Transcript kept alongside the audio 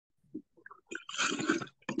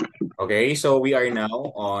Okay, so we are now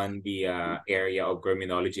on the area of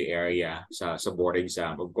criminology area sa board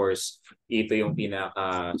exam. Of course, ito yung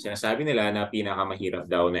sinasabi nila na pinakamahirap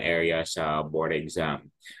daw na area sa board exam.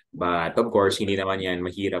 But of course, hindi naman yan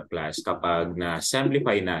mahirap class kapag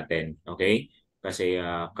na-simplify natin, okay? Kasi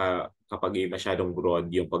kapag masyadong broad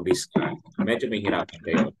yung pag-discuss, medyo mahirapan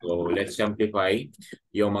kayo. So let's simplify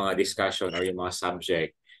yung mga discussion or yung mga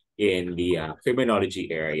subject in the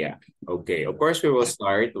criminology area. Okay, of course, we will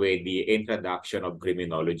start with the introduction of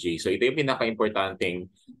criminology. So ito yung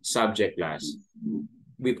pinaka-importanting subject class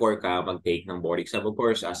before ka mag-take ng board exam. Of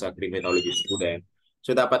course, as a criminology student,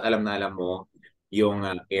 so dapat alam na alam mo yung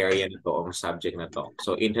area na to, ang subject na to.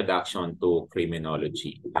 So introduction to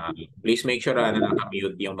criminology. Please make sure na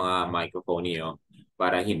naka-mute yung mga microphone niyo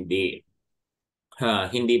para hindi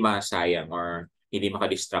masayang or hindi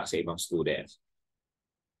makadistract sa ibang students.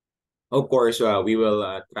 Of course, we will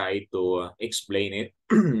try to explain it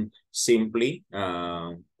simply.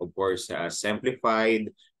 Of course,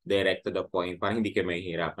 simplified, direct to the point para hindi kayo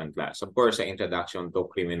mahihirapan class. Of course, sa introduction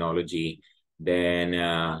to criminology, then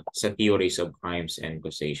sa theories of crimes and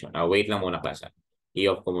causation. Wait lang muna class.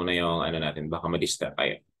 I-off ko muna yung ano natin, baka ma-distract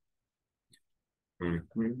kayo.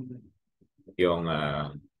 Yung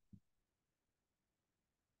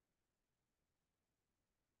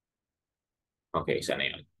okay, sana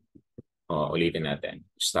yun. Ulitin natin.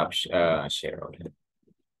 Stop share ulit.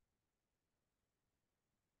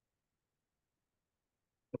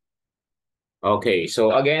 Okay,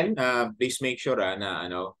 so again, please make sure na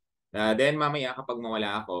then mamaya kapag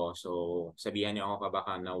mawala ako, so sabihan niyo ako pa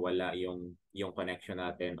baka nawala yung connection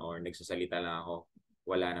natin or nagsasalita lang ako,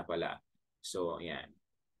 wala na pala. So, yan.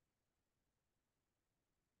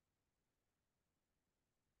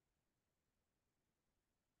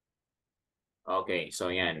 Okay, so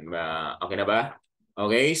yan. Okay na ba?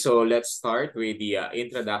 Okay, so let's start with the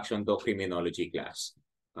introduction to criminology class.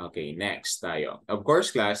 Okay, next tayo. Of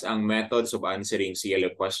course, class, ang methods of answering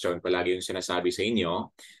CLE question, palagi yung sinasabi sa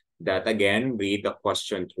inyo, that again, read the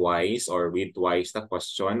question twice or read twice the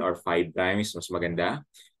question or 5 times, mas maganda.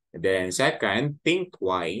 And then second, think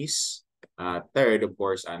twice. Third, of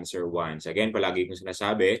course, answer once. Again, palagi kong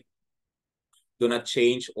sinasabi, do not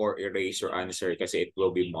change or erase your answer kasi it will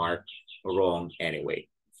be marked wrong anyway.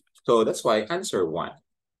 So that's why answer one.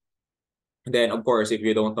 Then, of course, if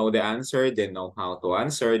you don't know the answer, then know how to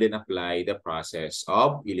answer, then apply the process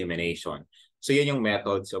of elimination. So, yun yung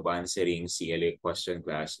methods of answering CLA question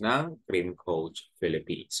class ng Crim Coach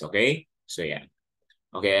Philippines. Okay? So, yan.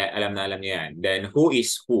 Okay, alam na alam niyo yan. Then, who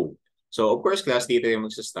is who? So, of course, class, dito yung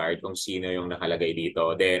magsa-start kung sino yung nakalagay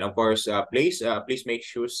dito. Then, of course, please make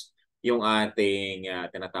sure yung ating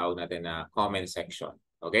tinatawag natin na comment section.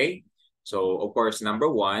 Okay? So, of course, number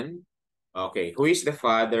one, okay, who is the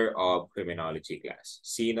father of criminology class?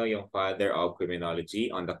 Sino yung father of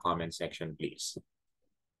criminology on the comment section, please?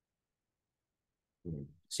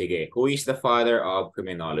 Sige, who is the father of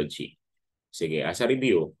criminology? Sige, as a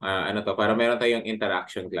review, ano to, para meron tayong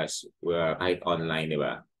interaction class kahit online, di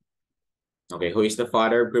ba? Okay, who is the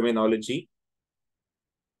father of criminology?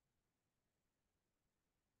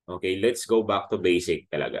 Okay, let's go back to basic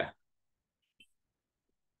talaga.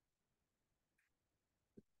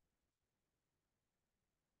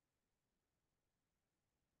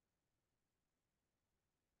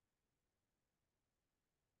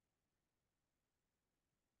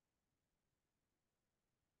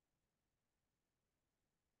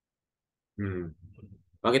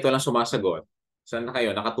 Bakit walang sumasagot? Saan na kayo?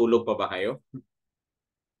 Nakatulog pa ba kayo?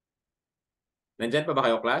 Nandyan pa ba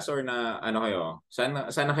kayo, class? Or na ano kayo? Saan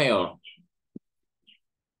na kayo?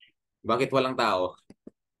 Bakit walang tao?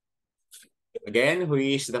 Again, who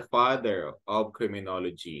is the father of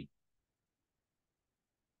criminology?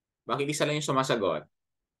 Bakit isa lang yung sumasagot?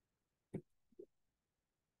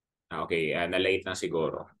 Okay, na-late na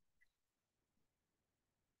siguro.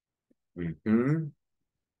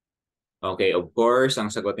 Okay, of course,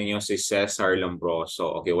 ang sagot niyo si Cesar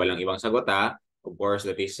Lombroso. Okay, walang ibang sagot ha. Of course,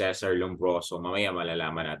 that is Cesar Lombroso. Mamaya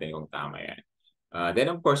malalaman natin kung tama yan.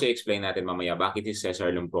 Then of course, i-explain natin mamaya bakit si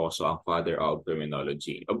Cesar Lombroso ang father of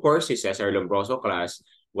criminology. Of course, si Cesar Lombroso class,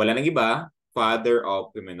 wala nang iba, father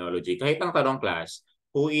of criminology. Kahit ang tanong class,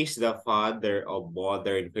 who is the father of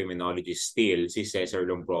modern criminology? Still, si Cesar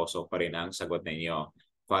Lombroso pa rin ang sagot ninyo.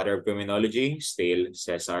 Father of criminology, still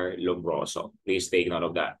Cesar Lombroso. Please take note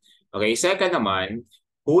of that. Okay, second naman,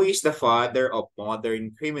 who is the father of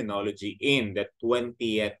modern criminology in the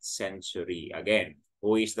 20th century? Again,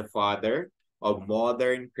 who is the father of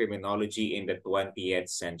modern criminology in the 20th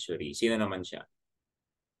century? Sino naman siya?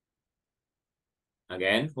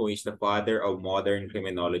 Again, who is the father of modern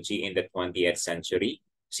criminology in the 20th century?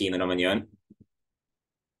 Sino naman yon?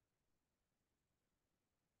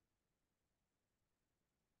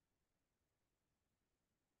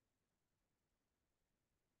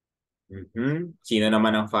 Sino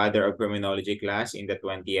naman ang father of criminology class in the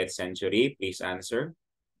 20th century? Please answer.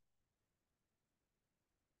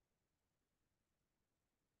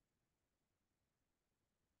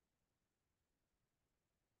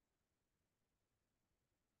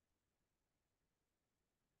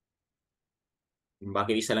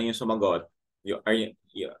 Bakit isa lang yung sumagot?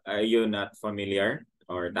 Are you not familiar?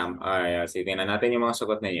 Or sige, tingnan natin yung mga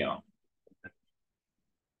sagot ninyo.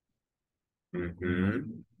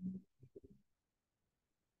 Mhm.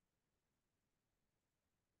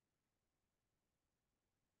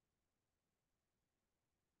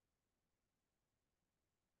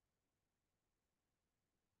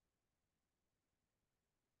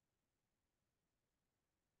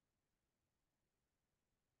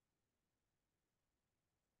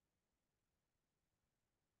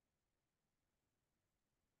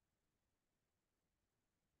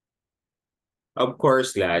 Of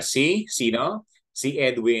course, class. Sino? Si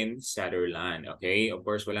Edwin Sutherland. Okay? Of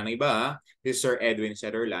course, walang iba. This Sir Edwin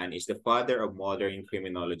Sutherland is the father of modern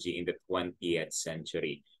criminology in the 20th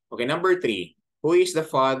century. Okay, number 3. Who is the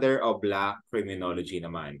father of black criminology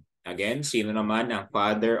naman? Again, sino naman ang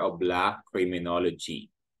father of black criminology?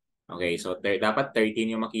 Okay, so dapat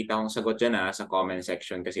 13 yung makita kong sagot dyan sa comment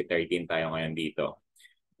section kasi 13 tayo ngayon dito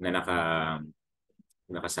na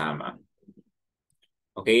nakasama.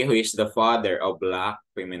 Okay, who is the father of black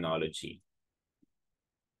criminology?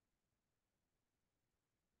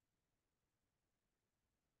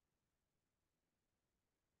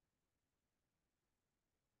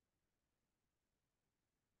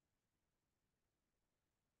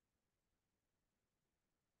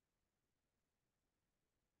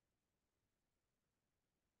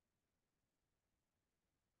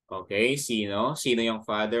 Okay, sino? Sino yung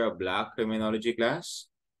father of black criminology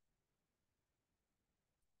class?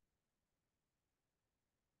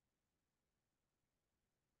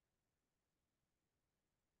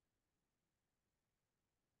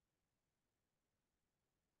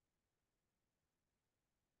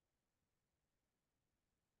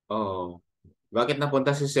 Oh, bakit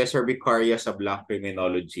napunta si Cesar Vicaria sa black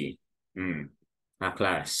criminology? Hmm,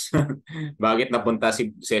 class. Bakit napunta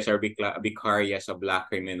si Cesar Vicaria sa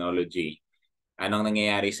black criminology? Anong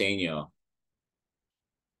nangyayari sa inyo?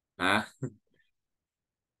 Ha?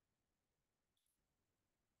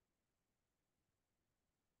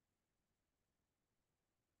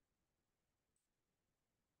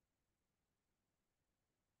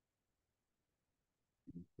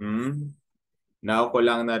 Hmm? Now ko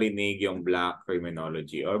lang narinig yung black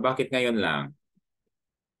criminology. Or bakit ngayon lang?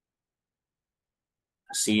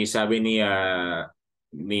 Sabi ni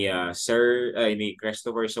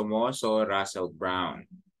Christopher Somoza, Russell Brown.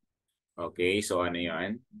 Okay, so ano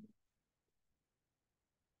 'yan?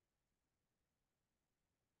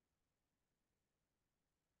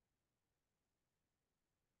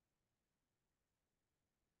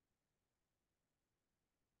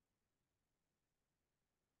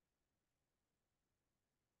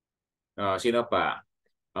 Sino pa?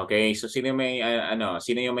 Okay, so sino yung may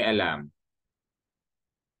alam?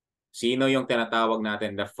 Sino yung tinatawag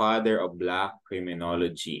natin the father of black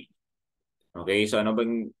criminology? Okay, so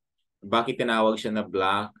bakit tinawag siya na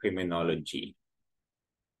black criminology?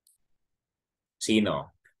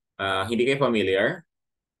 Sino? Hindi kayo familiar?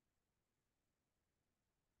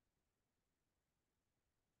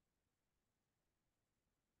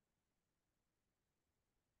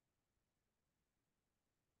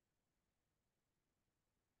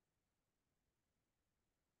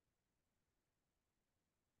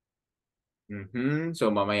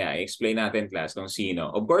 So mamaya, explain natin class kung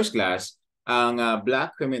sino. Of course, class, ang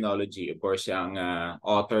Black Criminology, of course, ang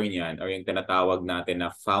author niyan or yung tinatawag natin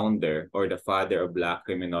na founder or the father of Black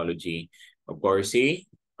Criminology, of course, si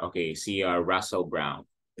Russell Brown.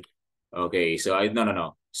 Okay, so no, no,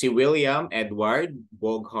 no. Si William Edward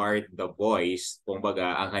Bogart the Boys,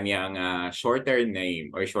 kumbaga ang kanyang shorter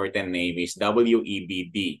name or shortened name is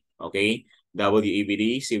WEBD. Okay?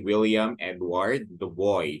 WEBD, si William Edward the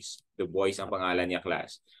Boys. The Boys ang pangalan niya,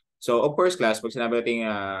 class. So, of course, class, pag sinabi natin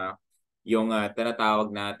yung tinatawag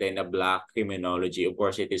natin na black criminology, of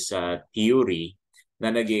course, it is a theory na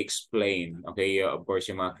nag-explain, okay, of course,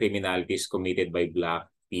 yung mga criminalities committed by black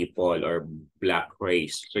people or black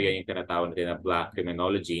race. So yan yung tinatawag natin na black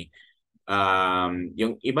criminology.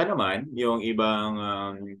 Yung iba naman, yung ibang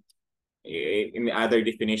in other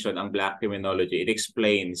definition, ang black criminology, it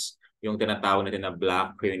explains yung tinatawag natin na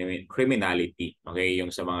black criminality. Okay, yung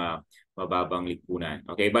sa mga mababang lipunan.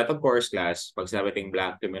 Okay, but of course, class, pag sinabi nating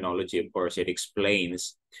black criminology, of course, it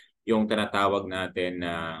explains yung tinatawag natin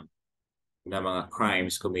na mga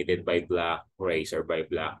crimes committed by black race or by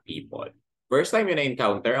black people. First time yun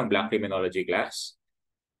na-encounter ang black criminology class?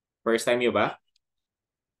 First time yun ba?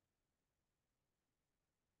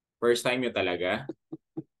 First time yun talaga?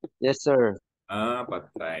 Yes, sir.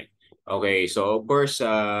 Patay. Okay, so of course,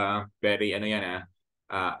 very ano yan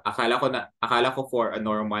akala ko for a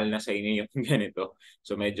normal na sa inyo yung ganito.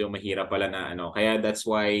 So medyo mahirap pala na ano. Kaya that's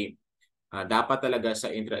why dapat talaga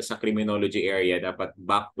sa criminology area dapat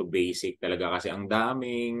back to basic talaga kasi ang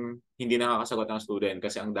daming hindi nakakasagot ng student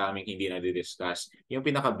kasi ang daming hindi na-discuss. Yung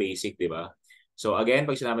pinaka-basic, di ba? So again,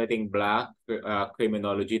 pag sinabi nating black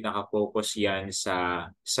criminology, naka-focus yan sa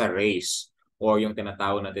race or yung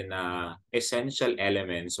tinatawag natin na essential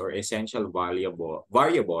elements or essential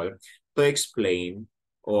variable to explain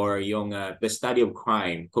or yung the study of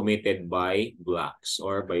crime committed by blacks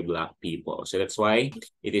or by black people. So that's why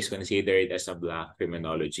it is considered as a black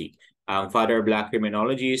criminology. Ang father of black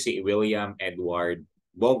criminology si William Edward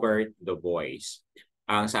Bogart Du Bois.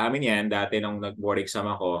 Ang sa amin yan, dati nung nag-board exam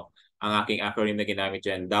ako, ang aking acronym na ginamit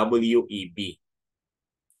dyan, WEB.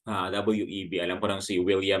 WEB, alam ko nang si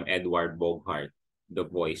William Edward Bogart Du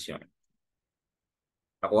Bois yun.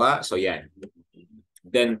 Nakuha? So yan.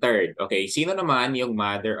 Then third, okay, sino naman yung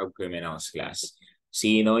mother of criminals class?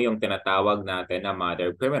 Sino yung tinatawag natin na mother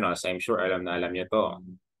of criminals? I'm sure alam na alam niyo to.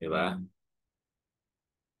 Di ba?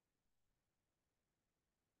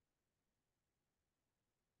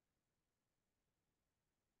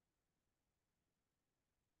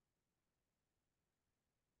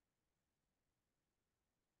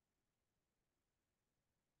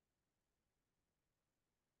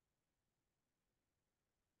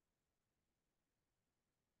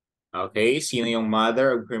 Okay, sino yung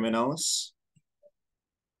mother of criminals?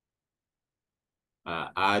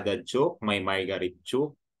 Ada Duke, may Margaret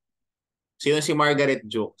Duke. Sino si Margaret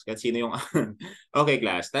Duke? Sino yung... Okay,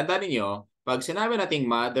 class. Tandaan niyo, pag sinabi nating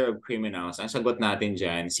mother of criminals, ang sagot natin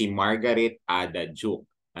dyan, si Margaret Ada Duke.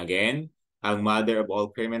 Again, ang mother of all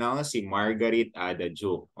criminals, si Margaret Ada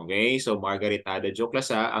Duke. Okay? So, Margaret Ada Duke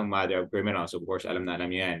class ang mother of criminals. Of course, alam na alam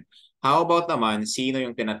niyo yan. How about naman, sino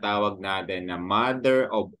yung tinatawag natin na mother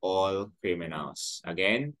of all criminals?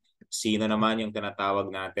 Again, sino naman yung tinatawag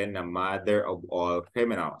natin na mother of all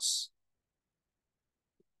criminals?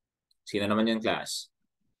 Sino naman yung class?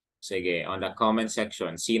 Sige, on the comment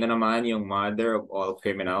section, sino naman yung mother of all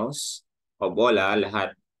criminals? O bola,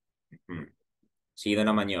 lahat. Sino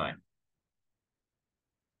naman yon?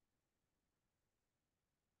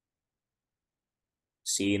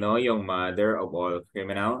 Sino yung mother of all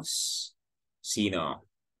criminals? Sino?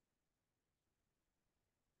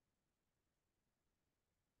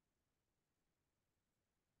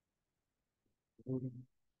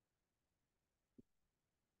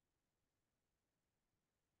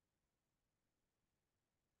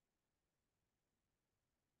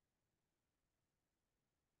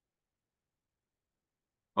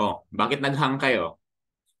 Oh, bakit naghang kayo?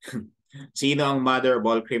 Sino ang mother of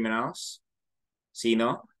all criminals?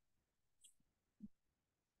 Sino?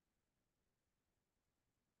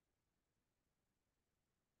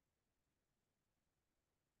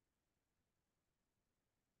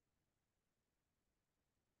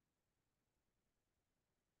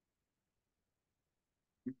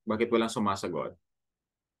 Bakit walang sumasagot?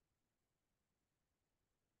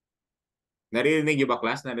 Naririnig niyo ba,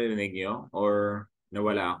 class? Naririnig niyo? Or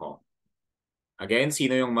nawala ako? Again,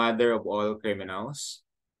 sino yung mother of all criminals?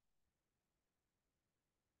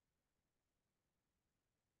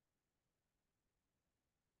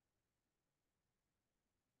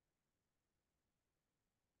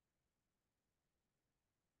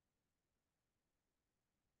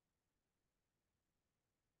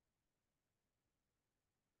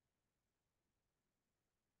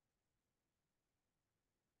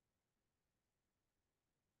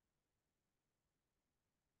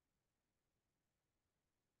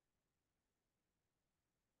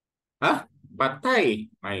 Ha? Patay.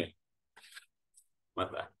 Ay,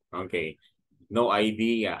 mata. Okay. No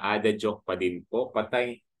idea. Ada joke pa din po.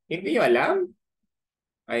 Patay. Hindi nyo alam?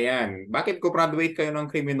 Ayan. Bakit ko graduate kayo ng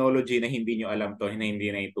criminology na hindi nyo alam to, na hindi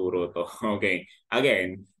na ituro to? Okay.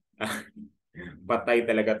 Again, patay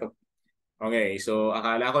talaga to. Okay. So,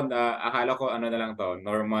 akala ko ano na lang to,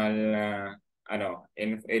 normal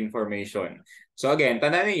information. So again,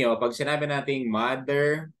 tandaan niyo pag sinabi nating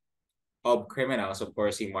mother of criminals, of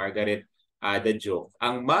course, si Margaret the joke.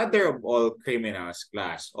 Ang mother of all criminals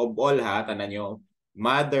class, of all ha, tandaan nyo,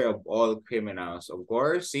 mother of all criminals? Of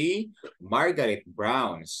course, si Margaret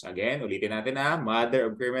Browns. Again, ulitin natin mother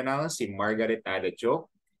of criminals, si Margaret Adachuk.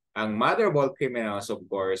 Ang mother of all criminals, of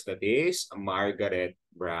course, that is Margaret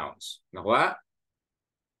Browns. Nakuha?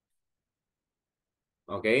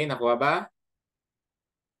 Okay, nakuha ba?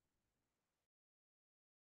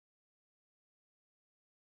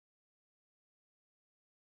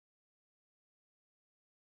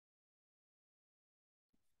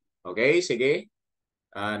 Okay, sige.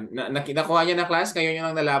 Nakuha niya na class, kayo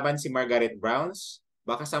nyo lang nalaban si Margaret Browns.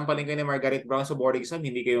 Baka sampalin kayo ni Margaret Brown sa board exam,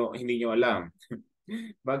 hindi nyo alam.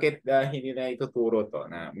 Bakit hindi na ituturo to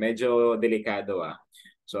na medyo delikado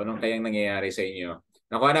So anong kayang nangyayari sa inyo?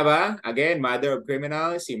 Nakuha na ba? Again, mother of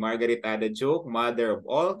criminals, si Margaret Adajuk. Mother of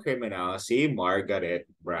all criminals, si Margaret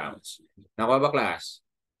Browns. Nakuha ba, class?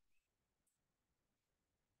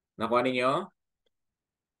 Nakuha ninyo?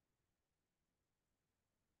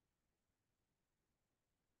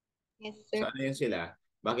 Yes, sir. Saan yun sila?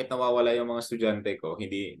 Bakit nawawala yung mga estudyante ko?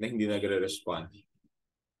 Hindi nagre-respond.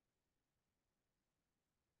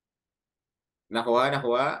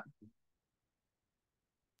 Nakuha?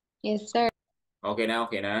 Yes, sir. Okay na,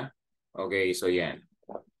 okay na? Okay, so yan.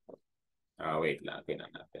 Wait lang, tingnan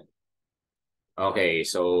natin. Okay,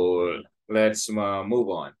 so let's move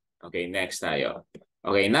on. Okay, next tayo.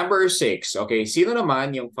 Okay, number 6. Okay, sino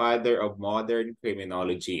naman yung father of modern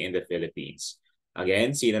criminology in the Philippines?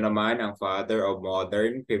 Again, sino naman ang father of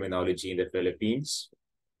modern criminology in the Philippines?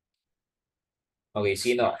 Okay,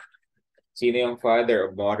 sino? Sino yung father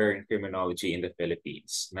of modern criminology in the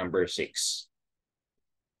Philippines? Number 6.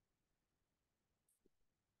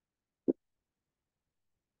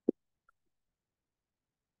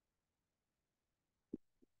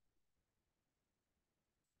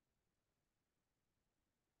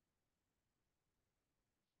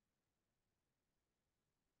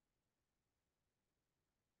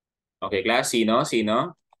 Okay, class, sino?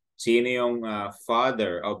 Sino yung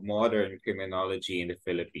father of modern criminology in the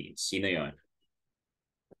Philippines? Sino yon?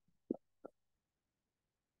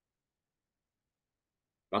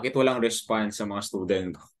 Bakit walang response sa mga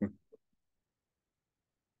student?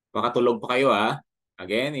 Baka tulog pa kayo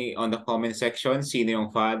Again, on the comment section, sino yung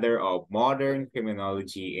father of modern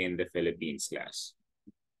criminology in the Philippines, class?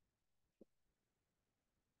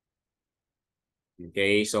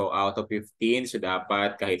 Okay, so out of 15, so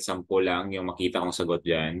dapat kahit 10 lang yung makita kong sagot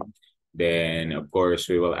dyan. Then, of course,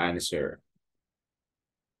 we will answer.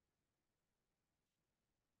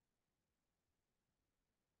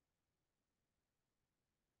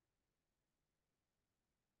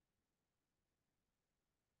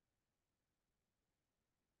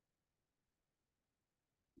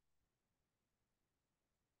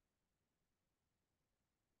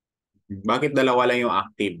 Bakit dalawa lang yung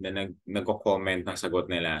active na nagko-comment ng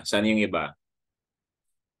sagot nila? Saan yung iba?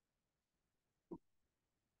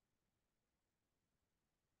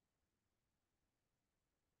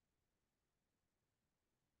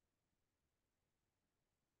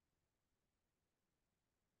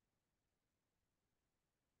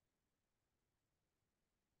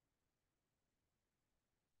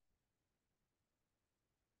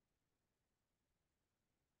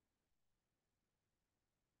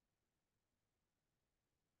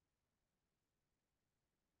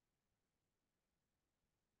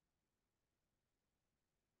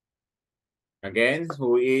 Again,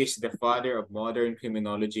 who is the father of modern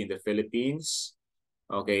criminology in the Philippines?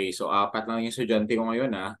 Okay, so 4 lang yung estudyante ko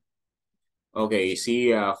ngayon Okay,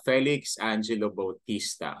 si Felix Angelo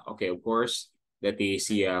Bautista. Okay, of course, that is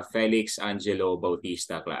si Felix Angelo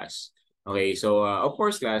Bautista, class. Okay, so of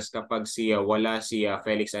course, class, kapag wala si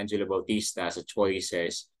Felix Angelo Bautista sa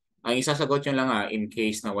choices, ang isasagot nyo lang in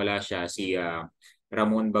case na wala siya si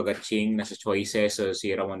Ramon Bagaching na sa choices, so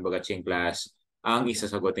si Ramon Bagaching, class, ang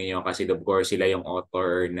isasagot niyo kasi of course sila yung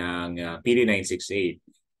author ng PD 968,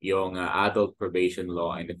 yung Adult Probation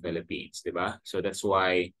Law in the Philippines, di ba? So that's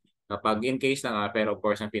why kapag in case na pero of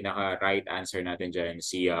course, ang pinaka-right answer natin dyan,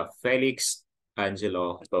 si Felix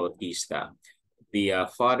Angelo Bautista, the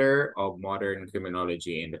father of modern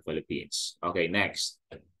criminology in the Philippines. Okay, next.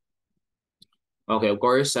 Okay, of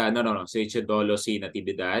course, no. Si Chidolo, si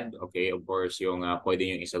Natividad. Okay, of course, yung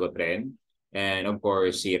pwede yung isagot rin. And of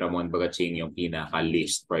course, si Ramon Bagaching yung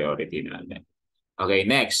pinaka-least priority natin. Okay,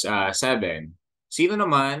 next, 7. Sino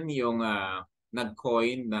naman yung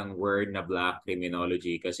nag-coin ng word na Black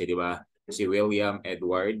Criminology? Kasi di ba si William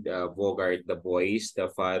Edward Bogart the Boys,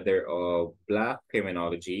 the father of Black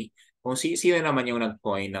Criminology. Kung sino naman yung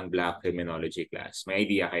nag-coin ng Black Criminology, class? May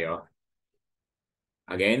idea kayo?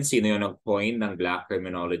 Again, sino yung nag-coin ng Black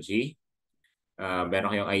Criminology?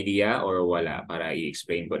 Meron kayong idea or wala para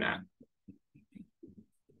i-explain ko na?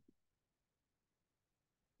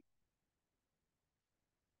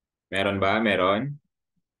 Meron ba? Meron?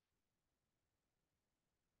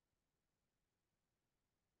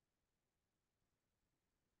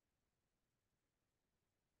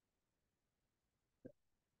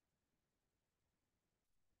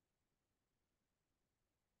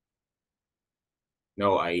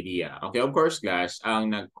 No idea. Okay, of course, class, ang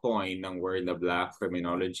nag-coin ng word na Black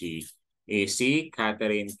Criminology is si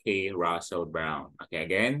Catherine K. Russell Brown. Okay,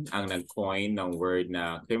 again, ang nag-coin ng word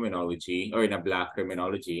na criminology or na Black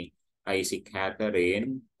Criminology ay si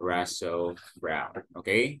Catherine Russell Brown.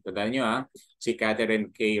 Okay? Tandaan nyo si Catherine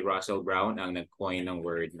K. Russell Brown ang nag-coin ng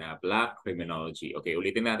word na Black Criminology. Okay,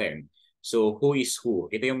 ulitin natin. So, who is who?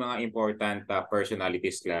 Ito yung mga important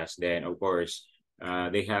personalities class. Then, of course,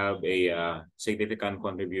 they have a significant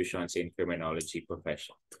contributions in criminology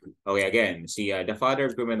profession. Okay, again, see the father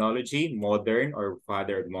of criminology, modern or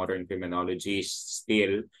father of modern criminology is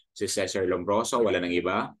still si Cesar Lombroso, wala nang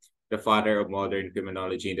iba. The father of modern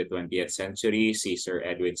criminology in the 20th century, si Sir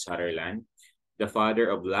Edwin Sutherland. The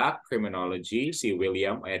father of Black criminology, si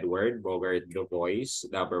William Edward Bogart Du Bois.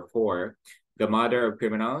 Number 4, the mother of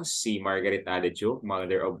criminals, si Margaret Adejuk.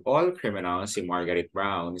 Mother of all criminals, si Margaret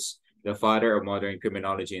Browns. The father of modern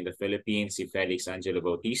criminology in the Philippines, si Felix Angelo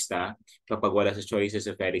Bautista. Kapag wala sa choices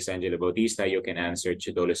si Felix Angelo Bautista, you can answer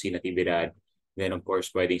Chudolo C. Natividad. Then of course,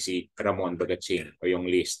 pwedeng si Ramon Bagaching o yung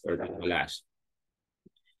list or the last.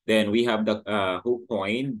 Then we have the who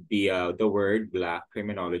coined the word Black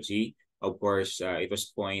criminology. Of course, it was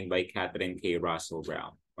coined by Catherine K. Russell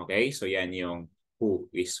Brown. Okay, so yan yung who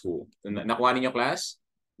is who. Nakuha ninyo class?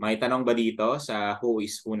 May tanong ba dito sa who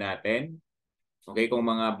is who natin? Okay, kung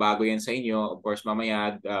mga bago yan sa inyo, of course,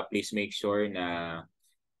 mamaya please make sure na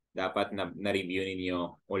dapat na-review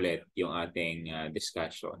ninyo ulit yung ating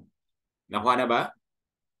discussion. Nakuha na ba?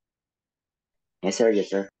 Yes, sir. Yes,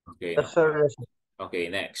 sir. Okay. Yes, sir. Yes, sir.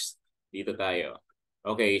 Okay, next. Dito tayo.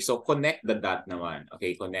 Okay, so connect the dot naman.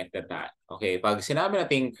 Okay, connect the dot. Okay, pag sinabi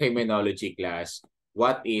nating criminology class,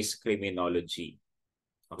 what is criminology?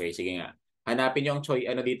 Okay, sige nga. Hanapin yung choice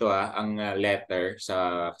ano dito ang letter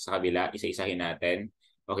sa kabila, isa-isahin natin.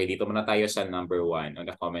 Okay, dito muna tayo sa number 1 on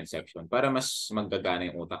the comment section para mas maggagana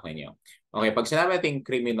yung utak ninyo. Okay, pag sinabi nating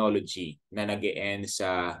criminology na nag-e-end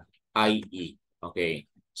sa IE, okay.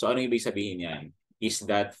 So ano ibig sabihin niyan? Is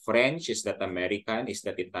that French? Is that American? Is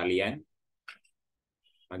that Italian?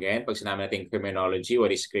 Again, pag sinabi natin criminology,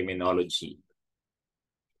 what is criminology?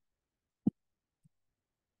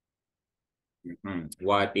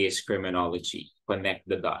 What is criminology? Connect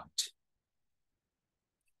the dot.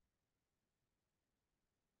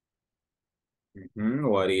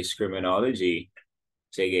 What is criminology?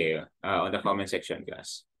 Sige, on the comment section,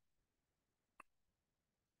 guys.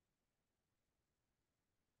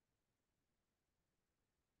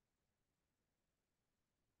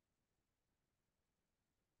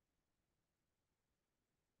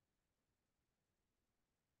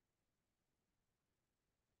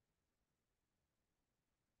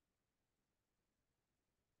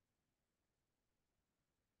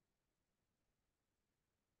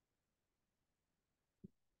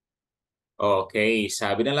 Okay,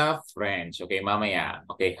 sabi nila French. Okay, mamaya.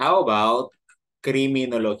 Okay, how about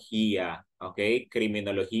criminolohiya? Okay,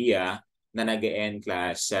 criminolohiya na nag-end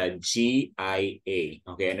class sa GIA.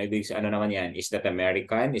 Okay, ano naman yan? Is that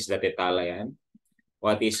American? Is that Italian?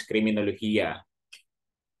 What is criminolohiya?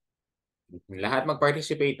 Lahat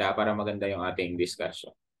mag-participate para maganda yung ating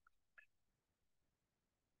discussion.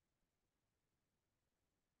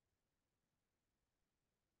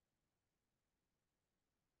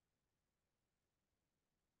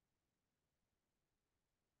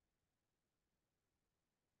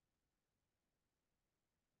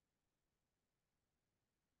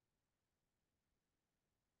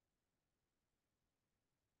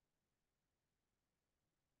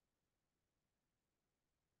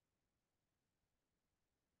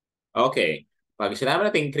 Okay. Pag sinabi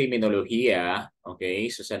natin criminolohiya, okay,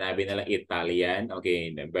 so sinabi na lang Italian,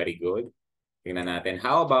 okay, very good. Tingnan natin.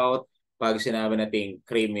 How about pag sinabi natin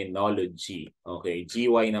criminology? Okay,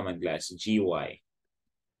 GY naman class, GY.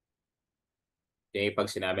 Okay, pag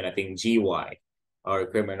sinabi natin GY or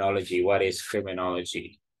criminology, what is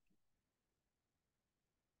criminology?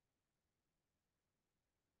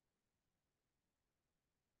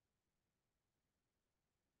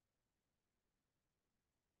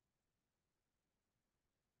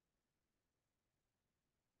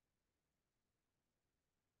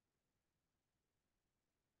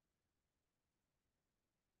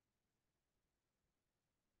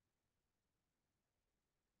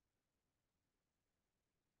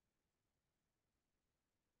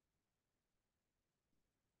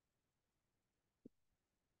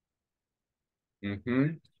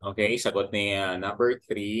 Okay, sagot ni number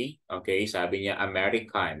 3. Okay, sabi niya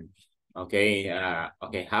American. Okay,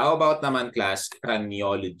 okay. How about naman class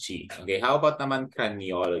craniology? Okay, how about naman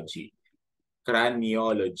craniology?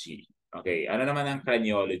 Craniology. Okay, ano naman ang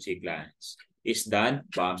craniology class? Is done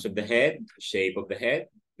bumps of the head, shape of the head,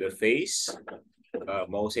 the face,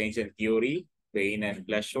 most ancient theory, pain and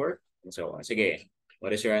pleasure, and so on. Sige,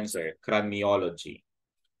 what is your answer? Craniology.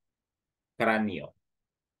 Cranio.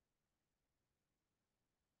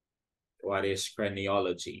 What is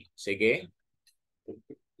craniology? Sige.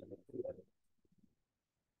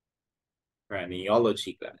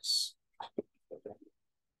 Craniology class.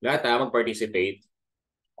 Lahat mag-participate.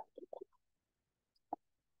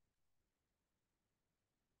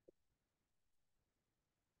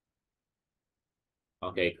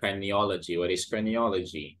 Okay, craniology. What is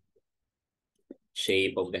craniology?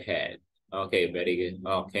 Shape of the head. Okay, very good.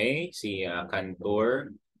 Okay, si Cantor,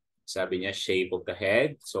 sabi niya shape of the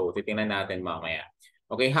head. So, titingnan natin mamaya.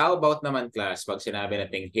 Okay, how about naman class, pag sinabi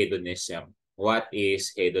natin hedonism? What is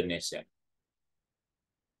hedonism?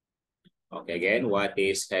 Okay, again, what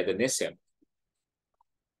is hedonism?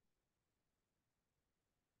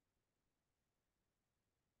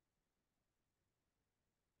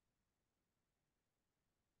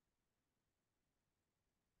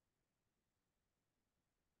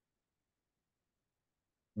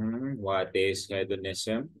 What is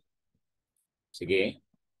hedonism? Sige.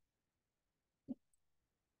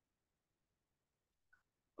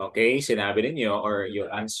 Okay, sinabi ninyo or you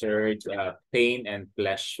answered pain and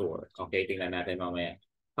pleasure. Okay, tingnan natin mamaya.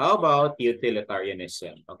 How about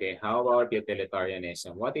utilitarianism? Okay, how about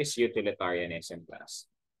utilitarianism? What is utilitarianism, class?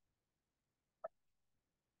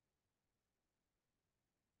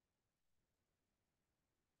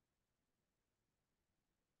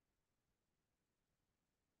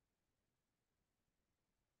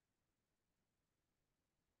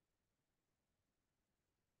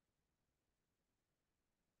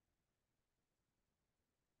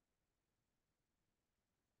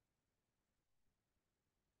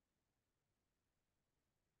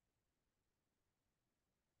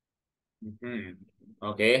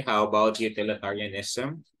 Okay, how about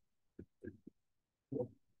utilitarianism?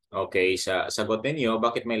 Okay, sa sagot ninyo,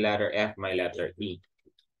 bakit may letter F, may letter E?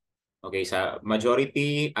 Okay, sa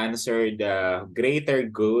majority answered the greater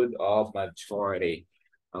good of majority.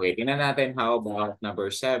 Okay, tingnan natin how about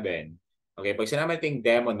number 7. Okay, pag sinabi natin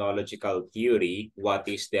demonological theory, what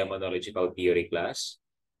is demonological theory, class?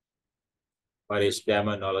 What is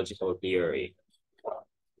demonological theory?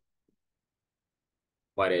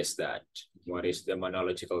 What is that? What is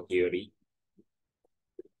demonological theory?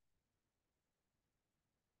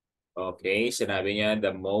 Okay, sinabi niya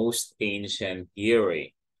the most ancient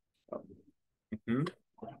theory.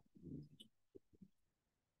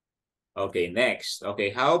 Okay, next.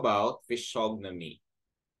 Okay, how about physiognomy?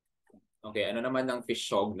 Okay, ano naman ang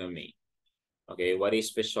physiognomy? Okay, what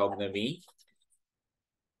is physiognomy?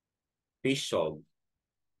 Physiog.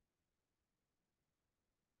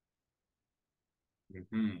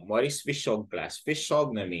 What is physiog, class?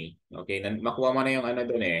 Physiognomy. Okay, makuha mo na yung ano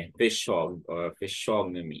doon eh. Physiog or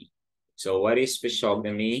physiognomy. So, what is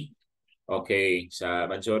physiognomy? Okay, sa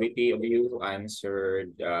majority of you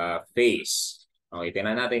answered face. Okay,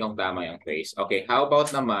 tingnan natin kung tama yung face. Okay, how about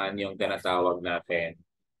naman yung tinatawag natin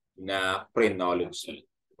na phrenology?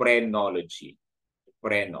 Phrenology.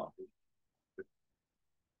 Preno.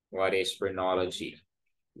 What is phrenology?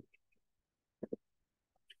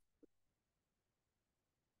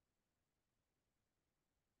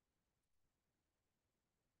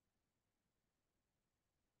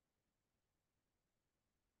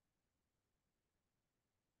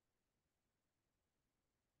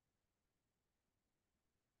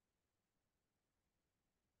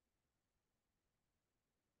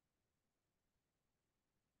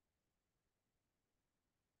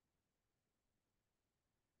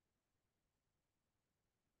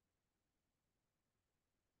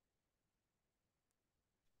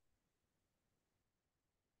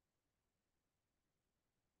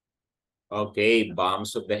 Okay,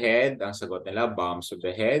 bombs of the head. Ang sagot nila, bombs of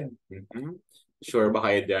the head. Sure ba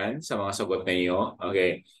kayo dyan sa mga sagot ninyo?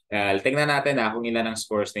 Okay. Tingnan natin kung ilan ang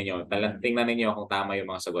scores ninyo. Tingnan ninyo kung tama yung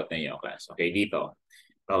mga sagot ninyo, class. Okay, dito.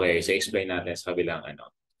 Okay, so explain natin sa kabilang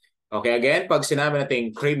ano. Okay, again, pag sinabi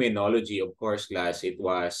natin criminology, of course, class, it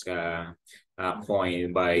was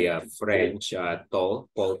coined by French Paul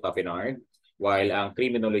Papinard. While ang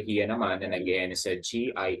criminolohiya naman na nag-end sa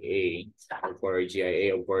GIA, for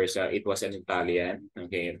GIA, of course, it was an Italian.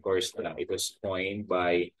 Okay, of course, it was coined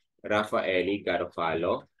by Raffaele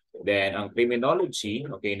Garofalo. Then, ang criminology,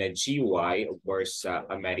 okay, na GY, of course,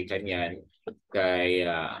 American yan, kay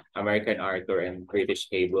American Arthur and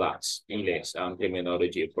British K. Blocks, Piles, ang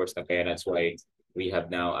criminology, of course, kaya that's why we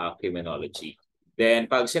have now criminology.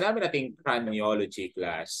 Then, pag sinabi natin craniology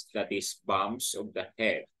class, that is bumps of the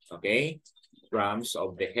head, okay? Bumps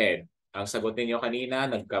of the head. Ang sagot niyo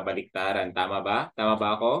kanina, nagkabaliktaran. Tama ba? Tama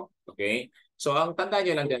ba ako? Okay? So, ang tandaan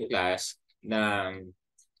nyo lang din, class, na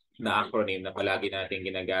acronym na palagi natin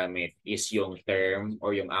ginagamit is yung term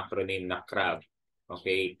or yung acronym na CRAB.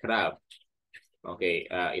 Okay, CRAB. Okay,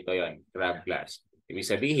 ito yon, CRAB class. Ibig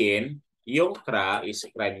sabihin, yung CRA is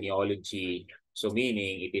craniology. So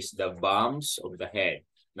meaning, it is the bumps of the head.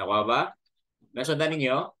 Nakuha ba? Nasundan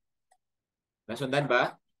ninyo? Nasundan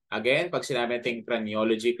ba? Again, pag sinabi natin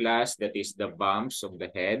craniology class, that is the bumps of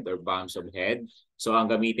the head or bumps of head. So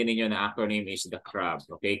ang gamitin ninyo na acronym is the CRAB.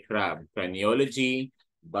 Okay, CRAB. Craniology,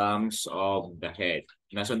 bumps of the head.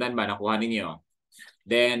 Nasundan ba? Nakuha ninyo?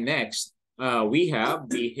 Then next, we have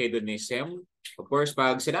the hedonism. Of course,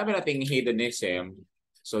 pag sinabi natin hedonism,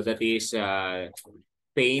 so that is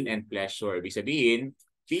pain and pleasure. Ibig sabihin,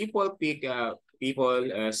 people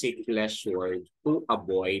seek pleasure to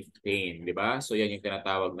avoid pain, di ba? So yan yung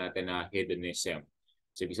tinatawag natin na hedonism.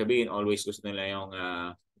 So ibig sabihin, always gusto nila yung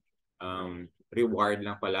reward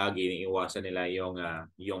lang palagi, iiwasan nila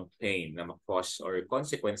yung pain na mag-cause or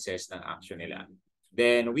consequences ng action nila.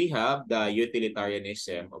 Then we have the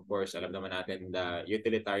utilitarianism. Of course, alam naman natin the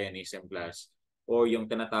utilitarianism class or yung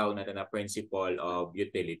tinatawag natin na principle of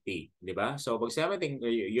utility, di ba? So pag sinabi natin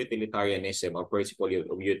utilitarianism or principle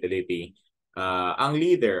of utility, ang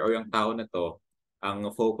leader o yung tao na to, ang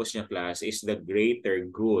focus niya class is the greater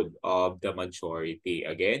good of the majority.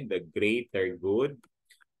 Again, the greater good,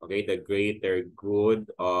 okay, the greater good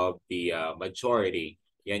of the majority.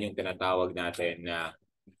 Yan yung tinatawag natin na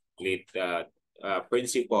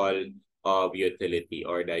principle of utility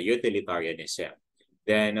or the utilitarianism.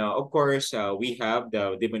 Then, of course, we have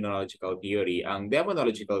the demonological theory. Ang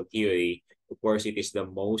demonological theory, of course, it is the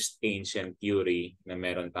most ancient theory na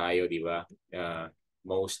meron tayo, di ba?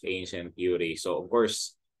 Most ancient theory. So, of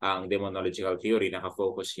course, ang demonological theory,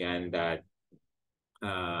 nakafocus yan that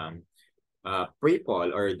people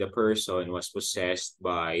or the person was possessed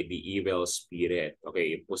by the evil spirit.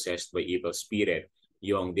 Okay, possessed by evil spirit,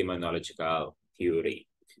 yung demonological theory.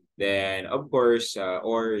 Then, of course,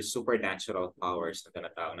 or supernatural powers na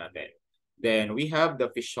tinatawag natin. Then, we have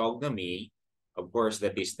the physiognomy. Of course,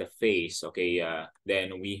 that is the face. Okay,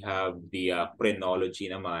 then we have the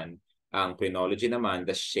phrenology naman. Ang phrenology naman,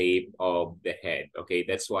 the shape of the head. Okay,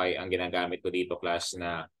 that's why ang ginagamit ko dito, class,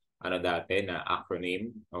 na dati, na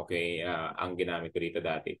acronym. Okay, ang ginamit ko dito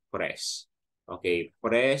dati, PRESS. Okay,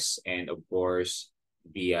 PRESS and of course,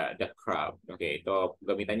 the crab. Okay, ito,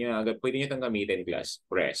 gamitan nyo, pwede nyo itong gamitin, class,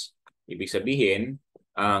 PRESS. Ibig sabihin,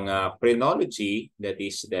 ang phrenology, that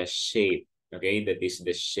is the shape. Okay, that is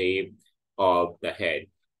the shape of the head.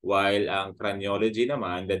 While ang craniology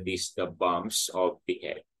naman, that is the bumps of the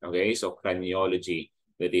head. Okay, so craniology,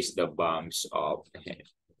 that is the bumps of the head.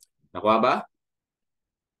 Nakuha ba?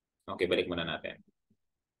 Okay, balik muna natin.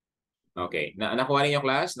 Okay, nakuha niyo,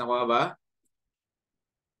 class? Nakuha ba?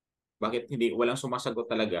 Bakit walang sumasagot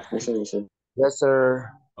talaga? Yes, sir. Yes, sir. Yes, sir.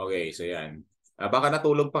 Okay, so yan. Baka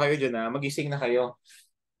natulog pa kayo dyan, magising na kayo.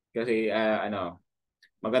 Kasi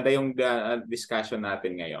maganda yung discussion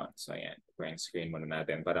natin ngayon. So yan, print screen muna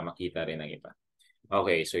natin para makita rin ang iba.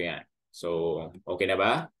 Okay, so yan. So, okay na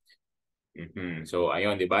ba? So,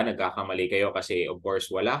 ayun, di ba? Nagkakamali kayo kasi of course,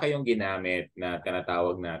 wala kayong ginamit na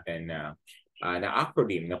tinatawag natin na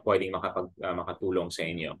acronym na pwedeng makatulong sa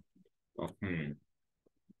inyo.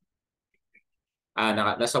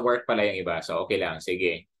 Nasa work pala yung iba. So, okay lang.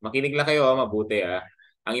 Sige. Makinig lang kayo, mabuti.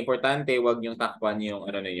 Ang importante, wag niyong takpan yung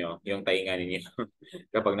ninyo, yung tainga ninyo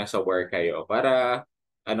kapag nasa work kayo para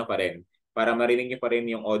pa rin, para marinig niyo pa rin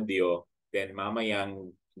yung audio, then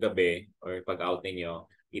mamayang gabi or pag out ninyo,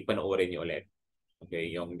 ipanoorin niyo ulit.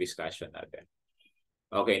 Okay, yung discussion natin.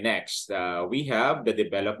 Okay, next, we have the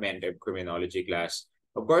development of criminology class.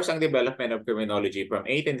 Of course, ang development of criminology from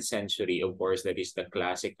 18th century, of course, that is the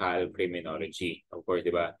classical criminology. Of course,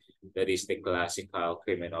 di ba? That is the classical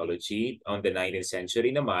criminology. On the 19th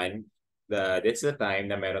century naman, that's the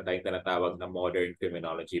time na meron tayong tinatawag na modern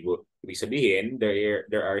criminology. Ibig sabihin,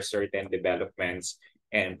 there are certain developments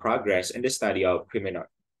and progress in the study of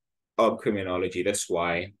criminology. That's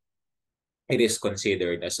why it is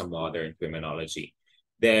considered as a modern criminology.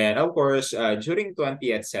 Then, of course, during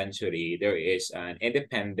 20th century, there is an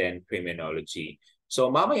independent criminology.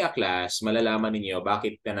 So, mamaya, class, malalaman ninyo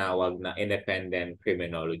bakit tinawag na independent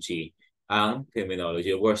criminology. ang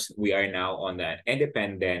criminology. Of course, we are now on the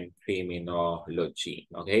independent criminology.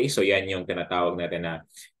 Okay? So yan yung tinatawag natin na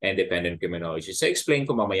independent criminology. So explain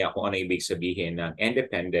ko mamaya kung ano ibig sabihin ng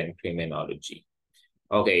independent criminology.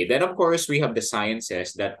 Okay, then of course we have the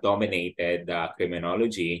sciences that dominated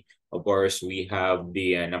criminology. Of course, we have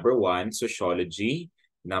the number one, sociology.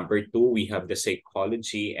 Number two, we have the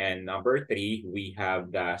psychology. And number three, we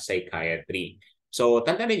have the psychiatry. So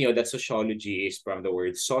tandaan niyo that sociology is from the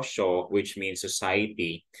word socio, which means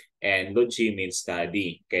society, and logy means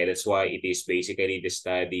study. Okay, that's why it is basically the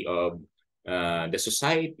study of the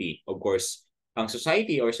society. Of course, ang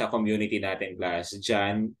society or sa community natin class,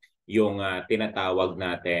 dyan yung tinatawag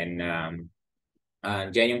natin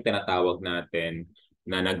diyan yung tinatawag natin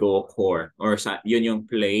na nag-occur or yun yung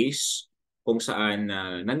place kung saan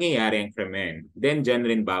nangyayari ang krimen. Then diyan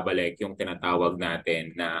rin babalik yung tinatawag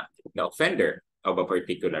natin na the offender of a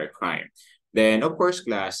particular crime. Then of course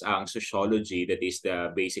class, ang sociology, that is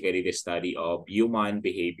basically the study of human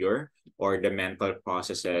behavior or the mental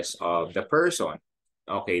processes of the person.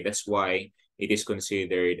 Okay, that's why it is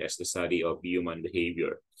considered as the study of human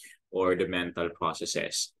behavior or the mental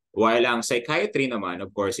processes. While ang psychiatry naman,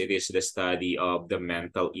 of course, it is the study of the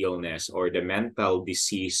mental illness or the mental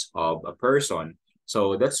disease of a person.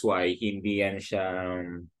 So that's why hindi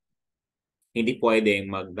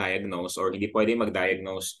pwedeng mag-diagnose or hindi pwedeng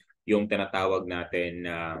mag-diagnose yung tinatawag natin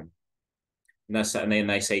na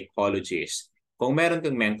psychologist. Kung meron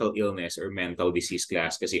kang mental illness or mental disease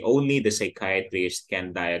class, kasi only the psychiatrist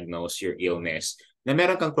can diagnose your illness na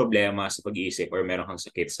meron kang problema sa pag-iisip or meron kang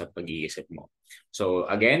sakit sa pag-iisip mo. So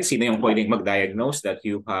again, sino yung pwedeng mag-diagnose that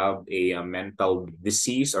you have a mental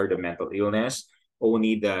disease or the mental illness?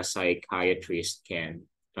 Only the psychiatrist can,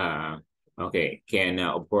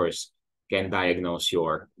 of course, can diagnose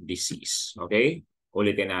your disease. Okay?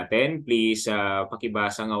 Ulitin natin. Please,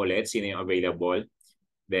 pakibasa nga ulit sino yung available.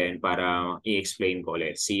 Then, para i-explain ko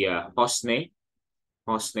ulit. Si Hosne.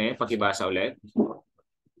 Hosne, pakibasa ulit.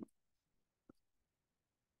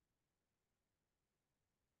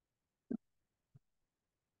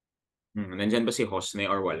 Nandyan ba si Hosne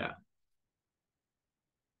or wala?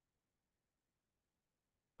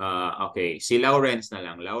 Okay. Si Lawrence na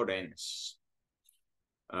lang. Lawrence.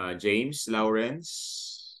 James Lawrence.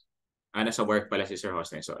 Nasa work pala si Sir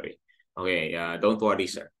Hosne. Sorry. Okay. Don't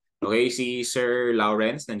worry, sir. Okay. Si Sir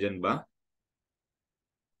Lawrence, nandyan ba?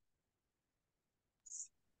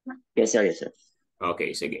 Yes, sir. Yes, sir.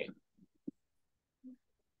 Okay. Sige.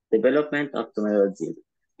 Development of criminology.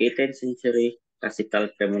 18th century classical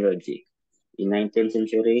criminology. In 19th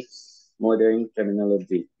century, modern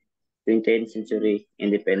criminology. 20th century,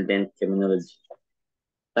 independent criminology.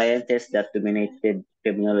 Sciences that dominated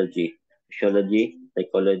criminology, sociology,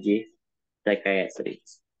 psychology, psychiatry.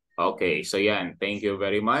 Okay, so yan. Thank you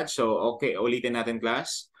very much. So, okay, ulitin natin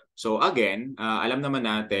class. So again, alam naman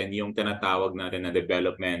natin yung tinatawag natin na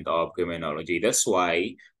development of criminology. That's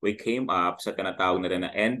why we came up sa tinatawag natin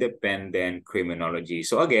na independent criminology.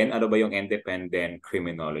 So again, ano ba yung independent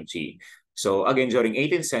criminology? So again, during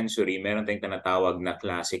 18th century, meron tayong tinatawag na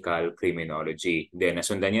classical criminology. Then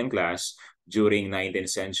nasundan yung class during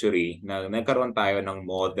 19th century na nagkaroon tayo ng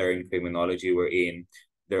modern criminology wherein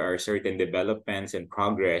there are certain developments and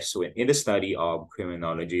progress in the study of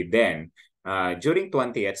criminology. Then, during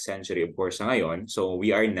 20th century, of course, ngayon, so we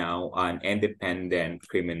are now on independent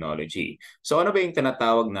criminology. So ano ba yung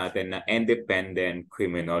tinatawag natin na independent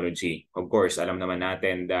criminology? Of course, alam naman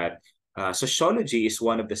natin that sociology is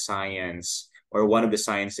one of the sciences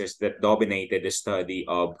that dominated the study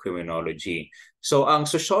of criminology. So ang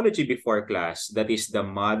sociology before class, that is the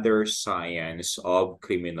mother science of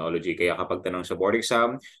criminology. Kaya kapag tanong sa board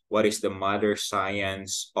exam, what is the mother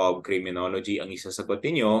science of criminology? Ang isasagot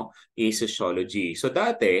niyo is sociology. So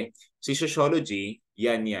dati, si sociology,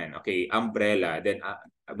 yan. Okay, umbrella. Then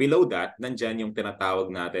below that, nandyan yung tinatawag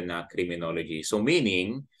natin na criminology. So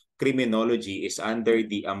meaning, criminology is under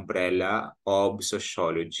the umbrella of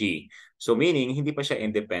sociology. So meaning, hindi pa siya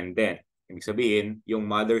independent. Ibig sabihin, yung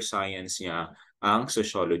mother science niya ang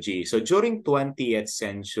sociology. So during 20th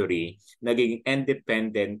century, naging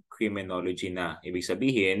independent criminology na. Ibig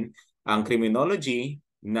sabihin, ang criminology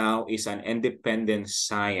now is an independent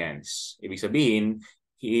science. Ibig sabihin,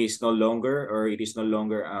 it is no longer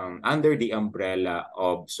under the umbrella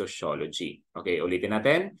of sociology. Okay, ulitin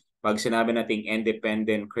natin. Pag sinabi nating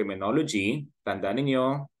independent criminology, tandaan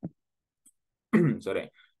ninyo, sorry.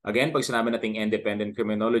 Again, pag sinabi nating independent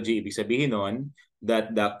criminology, ibig sabihin nun that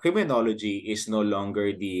the criminology is no longer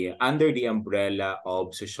under the umbrella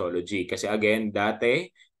of sociology. Kasi again, dati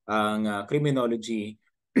ang criminology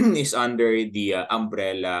is under the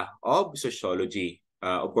umbrella of sociology.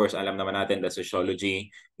 Of course, alam naman natin that sociology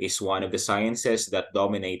is one of the sciences that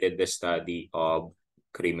dominated the study of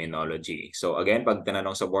criminology. So again, pag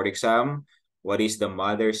tanong sa board exam, what is the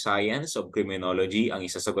mother science of criminology? Ang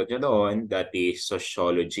isasagot nyo doon, that is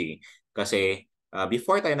sociology. Kasi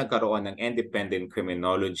before tayo nagkaroon ng independent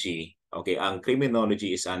criminology, okay, ang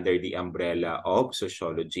criminology is under the umbrella of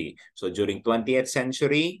sociology. So during 20th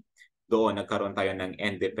century, doon nagkaroon tayo ng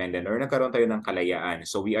independent or nagkaroon tayo ng kalayaan.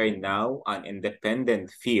 So we are now an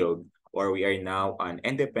independent field or we are now an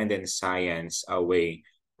independent science away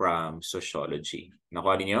from sociology.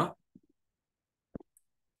 Nakuha niyo?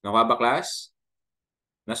 Nakuha ba, class?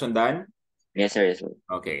 Nasundan? Yes, sir. Yes, sir.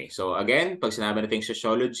 Okay, so again, pag sinabi natin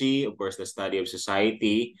sociology, of course, the study of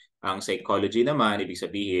society. Ang psychology naman, ibig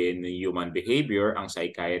sabihin, human behavior. Ang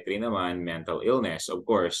psychiatry naman, mental illness. Of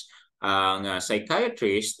course, ang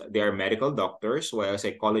psychiatrists, they are medical doctors, while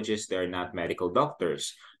psychologists, they are not medical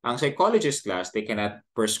doctors. Ang psychologist class, they cannot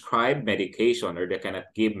prescribe medication or they cannot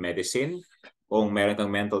give medicine kung meron kang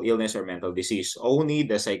mental illness or mental disease. Only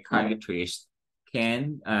the psychiatrist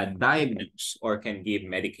can diagnose or can give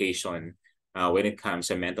medication when it comes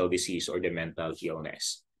to mental disease or the mental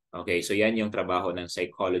illness. Okay, so yan yung trabaho ng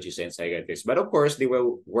psychologists and psychiatrists. But of course, they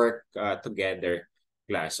will work together,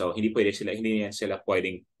 class. So hindi yan sila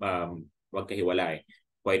pwedeng magkahiwalay.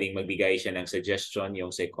 Pwedeng magbigay siya ng suggestion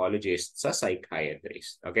yung psychologist sa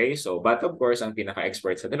psychiatrist. Okay, so but of course, ang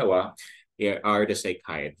pinaka-expert sa dalawa are the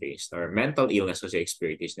psychiatrists or mental illness kasi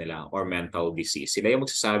expertise nila or mental disease. Sila yung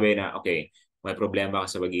magsasabi na, okay, may problema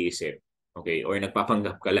ka sa pag-iisip. Okay, or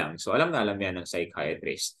nagpapanggap ka lang. So alam na alam yan ng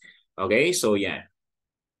psychiatrist. Okay, so yan.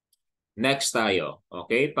 Next tayo.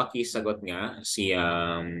 Okay, pakisagot nga si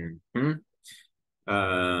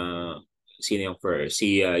sino yung first?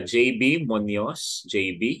 Si JB Munoz,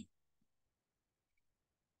 JB.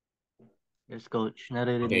 Yes, coach.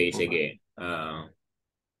 Naririnig Okay, po ba? sige.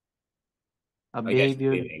 A yes,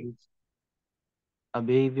 behavior narinig. is a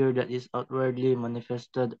behavior that is outwardly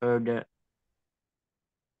manifested or the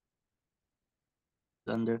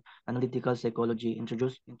under analytical psychology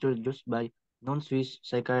introduced by known Swiss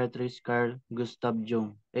psychiatrist Carl Gustav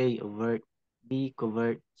Jung. A. Overt, B.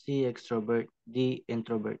 Covert, C. Extrovert, D.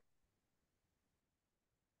 Introvert.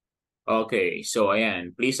 Okay, so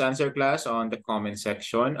ayan. Please answer, class, on the comment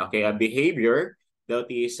section. Okay, a behavior that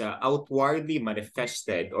is outwardly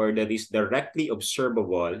manifested or that is directly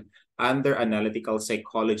observable under analytical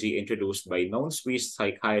psychology introduced by known Swiss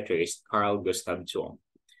psychiatrist Carl Gustav Jung.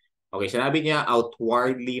 Okay, sinabi niya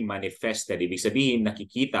outwardly manifested. Ibig sabihin,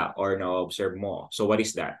 nakikita or na-observe mo. So what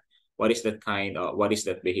is that? What is that what is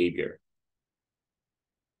that behavior?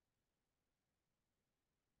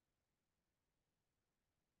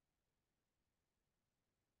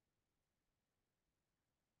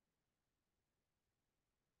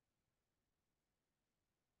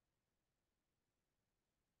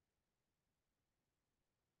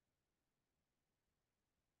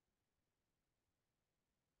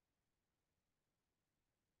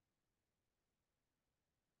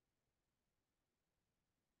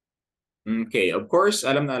 Okay, of course,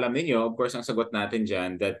 alam na alam ninyo, of course, ang sagot natin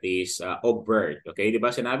dyan, that is overt. Okay, di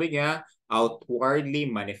ba sinabi niya, outwardly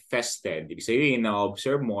manifested. Ibig sabihin,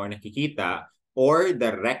 na-observe mo, nakikita, or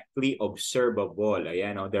directly observable.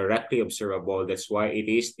 Ayan, directly observable. That's why it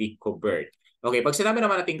is the covert. Okay, pag sinabi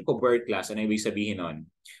naman natin covert, class, ano ibig sabihin nun?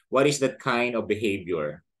 What is that kind of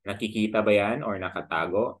behavior? Nakikita ba yan or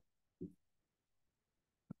nakatago?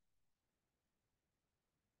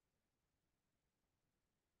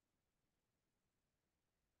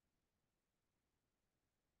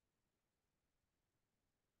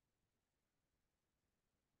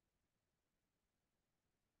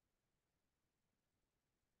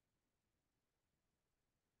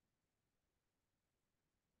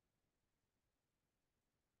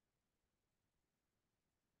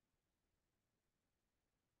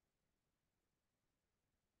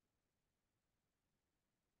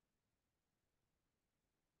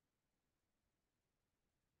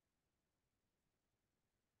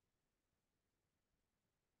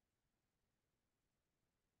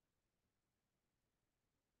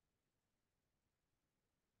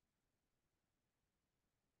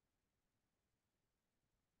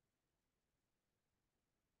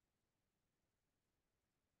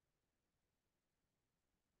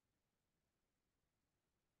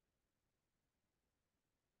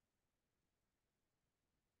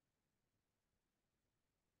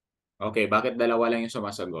 Okay, bakit dalawa lang yung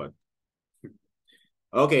sumasagot?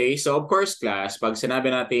 Okay, so of course, class, pag sinabi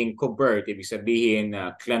natin covert, ibig sabihin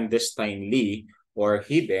clandestinely or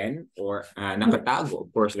hidden or nakatago. Of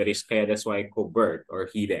course, that's why covert or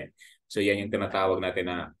hidden. So yan yung tinatawag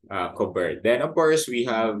natin na covert. Then of course, we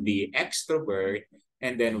have the extrovert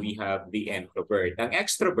and then we have the introvert. Ang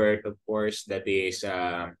extrovert, of course, that is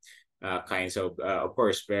kinds of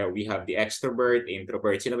course, where we have the extrovert,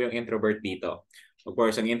 introvert. Sino ba yung introvert dito? Of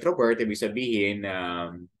course, ang introvert, ibig sabihin,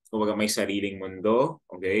 kumbaga may sariling mundo.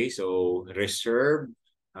 Okay? So, reserved.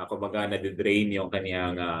 Kumbaga, nade-drain yung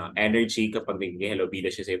kanyang energy kapag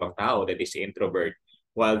naghihalubilo siya sa ibang tao. That is introvert.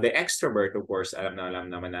 While the extrovert, of course, alam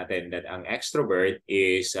naman natin that ang extrovert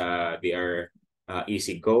is they are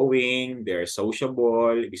easygoing, they're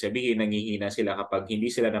sociable. Ibig sabihin, nangihina sila kapag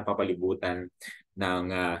hindi sila napapalibutan ng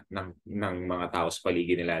mga tao sa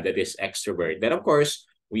paligid nila. That is extrovert. Then, of course,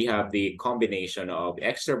 we have the combination of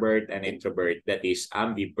extrovert and introvert, that is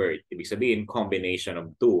ambivert. Ibig sabihin, combination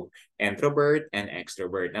of two, introvert and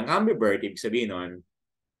extrovert. Ang ambivert, ibig sabihin nun,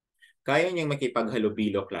 kaya niyang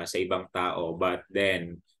makipaghalubilo class sa ibang tao, but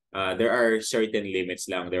then there are certain limits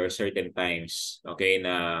lang, there are certain times, okay,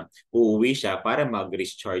 na uuwi siya para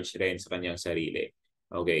mag-recharge rin sa kanyang sarili.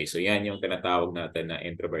 Okay, so yan yung tinatawag natin na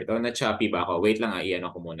introvert. Oh, na-choppy ba ako? Wait lang, i-ano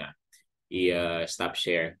ko muna. I-stop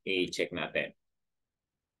share, i-check natin.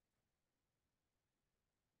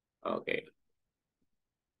 Okay.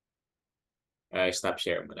 Stop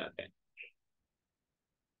share mo natin.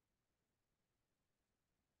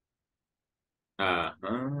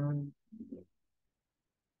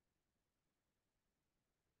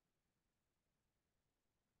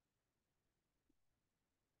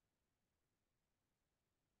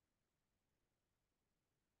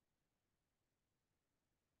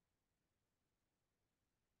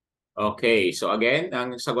 Okay, so again,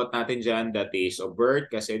 ang sagot natin dyan, that is overt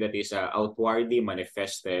kasi that is outwardly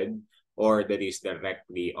manifested or that is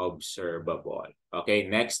directly observable. Okay,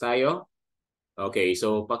 next tayo. Okay,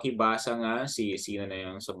 so pakibasa nga sino na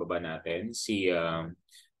yung sa baba natin? Si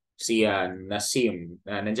Nasim.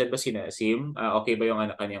 Nandyan ba si Nasim? Okay ba yung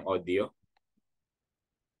kanyang audio?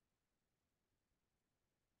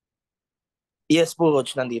 Yes po,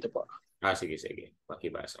 Coach. Nandito po. Sige.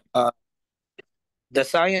 Pakibasa. The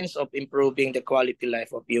science of improving the quality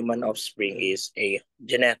life of human offspring is A,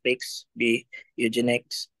 genetics, B,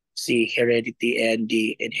 eugenics, C, heredity, and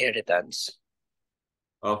D, inheritance.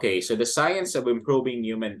 Okay, so the science of improving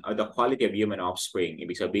the quality of human offspring,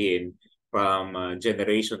 ibig sabihin, from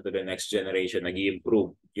generation to the next generation,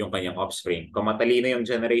 nag-i-improve yung kanyang offspring. Kung matalino yung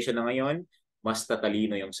generation na ngayon, mas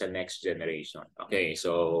tatalino yung sa next generation. Okay,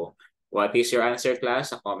 so what is your answer,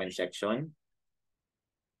 class? Sa comment section.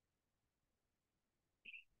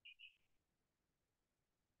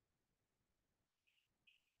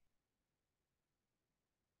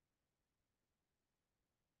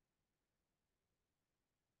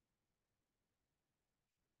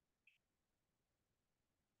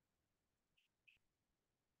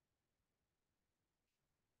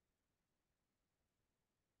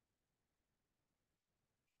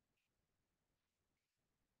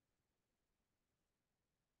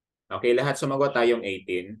 Okay, lahat sumagot tayong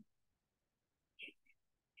 18.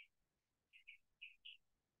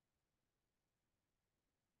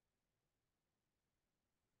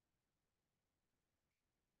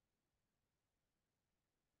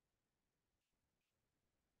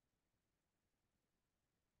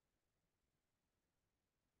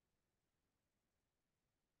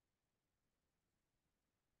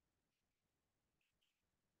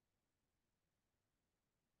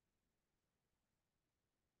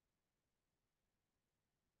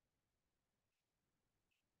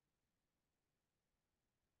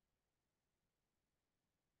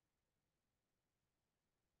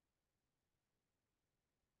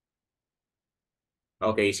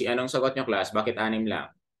 Okay, anong sagot nyo, class? Bakit 6 lang?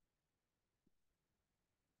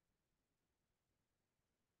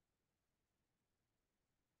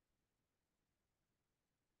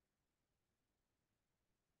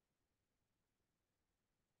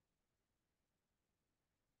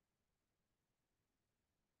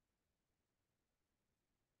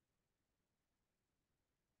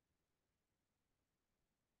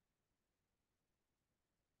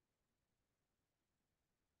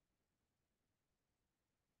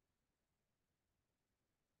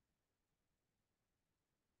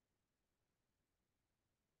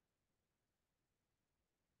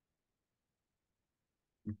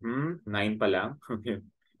 Mm-hmm. 9 pa lang.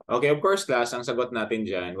 Okay, of course, class, ang sagot natin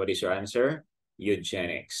dyan, what is your answer?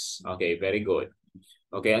 Eugenics. Okay, very good.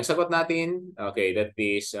 Okay, ang sagot natin, okay, that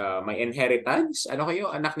is my inheritance. Ano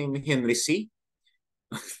kayo? Anak ni Henry C?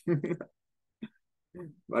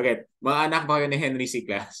 Bakit? Mga anak ba kayo ni Henry C,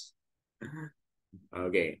 class?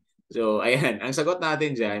 Okay. So, ayan. Ang sagot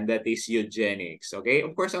natin dyan, that is eugenics. Okay?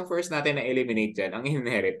 Of course, ang first natin na eliminate dyan, ang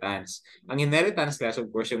inheritance. Ang inheritance class, of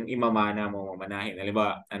course, yung imamana mo, mamanahin.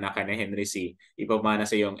 Halimbawa, anak ka ni Henry C. Ipamana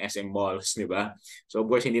sa yung SM Malls, di ba? So, of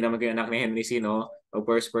course, hindi naman kayo anak ni Henry C, no? Of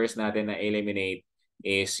course, first natin na eliminate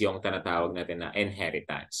is yung tinatawag natin na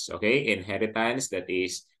inheritance. Okay? Inheritance, that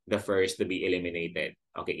is the first to be eliminated.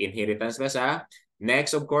 Okay? Inheritance class,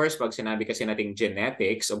 Next, of course, pag sinabi kasi nating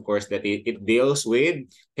genetics, of course, that it deals with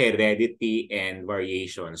heredity and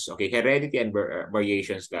variations. Okay, heredity and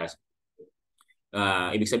variations, guys.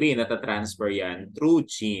 Ibig sabihin, natatransfer yan through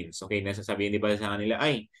genes. Okay, nasasabihin, di ba sa kanila,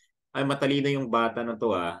 ay matalino yung bata na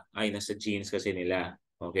to, ay nasa genes kasi nila.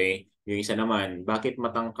 Okay, yung isa naman, bakit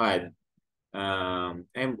matangkad?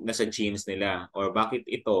 Ay, nasa genes nila. Or bakit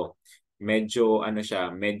ito, medyo, ano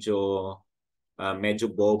siya, medyo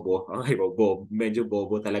bobo. Okay, bobo. Medyo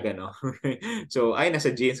bobo talaga, no? So, ay, nasa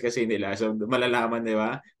genes kasi nila. So, malalaman, di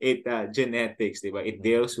ba? Genetics, di ba? It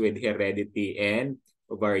deals with heredity and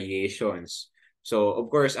variations. So, of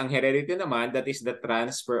course, ang heredity naman, that is the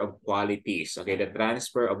transfer of qualities. Okay, the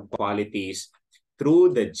transfer of qualities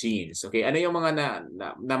through the genes. Okay, ano yung mga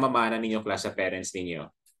namamana ninyo class sa parents ninyo?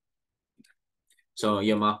 So,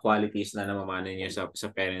 yung mga qualities na namamana ninyo sa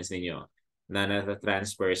parents ninyo na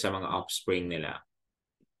nata-transfer sa mga offspring nila.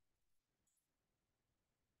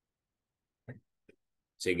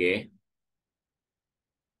 Sige.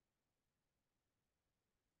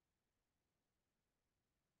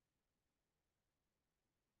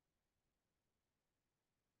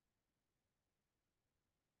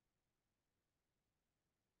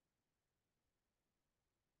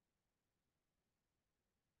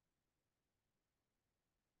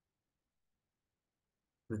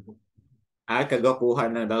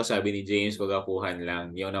 Kagapuhan lang daw, sabi ni James, kagapuhan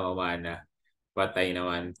lang. Yung namamana. Patay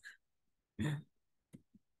naman.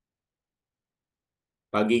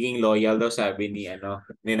 Pagiging loyal daw, sabi ni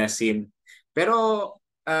Nasim. Pero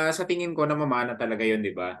sa tingin ko namamana talaga 'yon,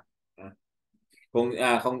 'di ba?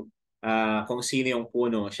 Kung sino yung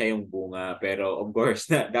puno, siya yung bunga. Pero of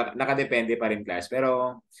course, nakadepende pa rin class.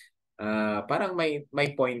 Pero parang may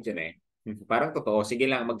point 'yun eh. Parang totoo. Sige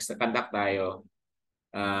lang, mag-conduct tayo.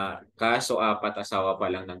 Kaso 4 asawa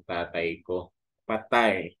pa lang ng tatay ko.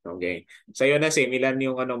 Patay. Okay. Sa'yo, Nasim, ilan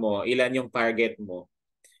yung ano mo? Ilan yung target mo?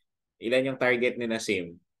 Ilan yung target ni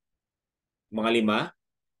Nasim? Mga 5?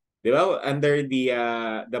 Di ba? Under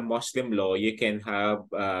the Muslim law, you can have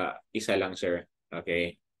isa lang, sir.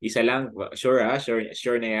 Okay? Isa lang. Sure, ha?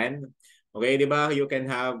 Sure na yan? Okay, di ba? You can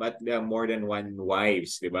have at more than one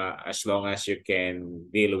wives, di ba? As long as you can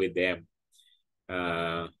deal with them.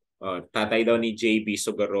 Tatay daw ni JB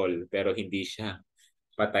Sugarol, pero hindi siya.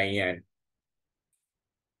 Patay yan.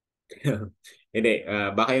 Hindi,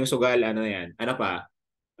 baka yung sugal, ano yan? Ano pa?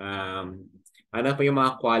 Um, ano pa yung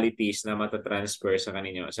mga qualities na matatransfer sa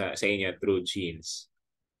kanino, sa inyo through genes?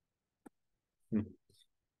 Hmm.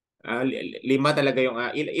 5 talaga yung,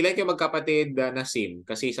 ilan kayo magkapatid na Sim?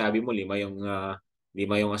 Kasi sabi mo 5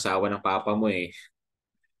 yung asawa ng papa mo eh.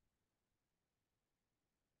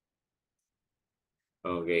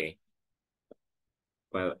 Okay.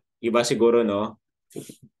 Well, iba siguro, no?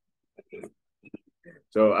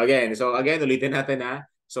 So again, ulitin natin.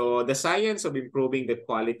 So the science of improving the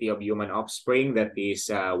quality of human offspring, that is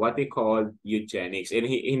what we call eugenics.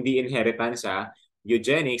 Hindi inheritance,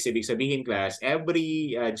 Eugenics, ibig sabihin class,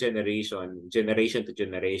 every generation to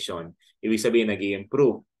generation, ibig sabihin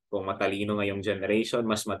nag-i-improve. Kung matalino ngayong generation,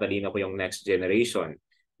 mas matalino po yung next generation.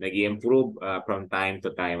 Nag-i-improve from time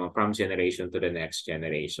to time, from generation to the next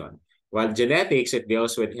generation. While genetics, it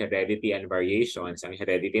deals with heredity and variations. Ang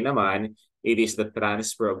heredity naman, it is the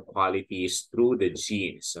transfer of qualities through the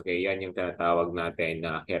genes. Okay, yan yung tinatawag natin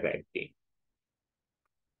na heredity.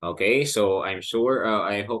 Okay, so I'm sure,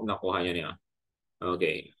 I hope nakuha nyo niya.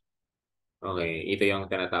 Okay. Okay, ito yung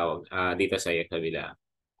tinatawag dito sa kabila.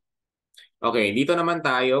 Okay, dito naman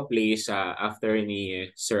tayo, please, after ni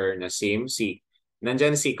Sir Nasim,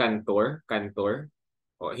 nandyan si Cantor. Cantor?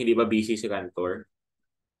 O, hindi ba busy si Cantor?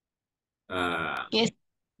 Yes.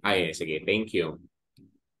 Sige, thank you.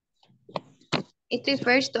 It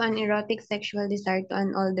refers to an erotic sexual desire to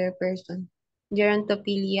an older person.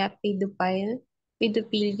 Gerontophilia,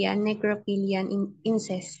 pedophilia, necrophilia, and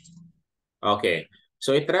incest. Okay.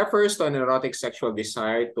 So it refers to an erotic sexual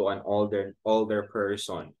desire to an older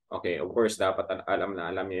person. Okay, of course dapat alam na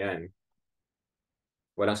alam niyo 'yan.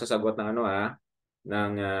 Walang sasagot ng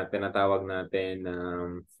ng tinatawag natin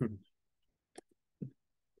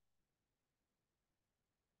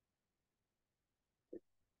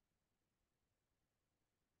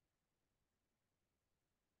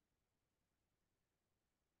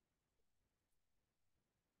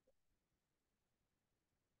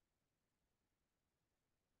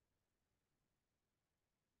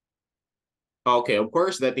Okay, of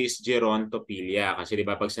course, that is gerontophilia. Kasi di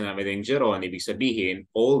ba pag sinabi natin geron, ibig sabihin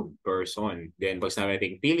old person. Then pag sinabi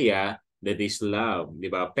natin philia, that is love. Di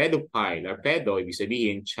ba? Pedophile or pedo, ibig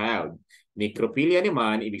sabihin child. Necrophilia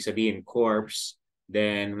naman, ibig sabihin corpse.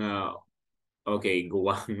 Then, okay,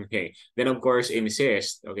 guwang. Okay. Then of course,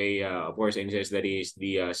 incest. Okay, of course, incest, that is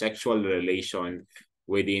the sexual relation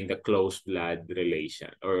within the close blood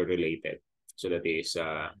relation or related. So that is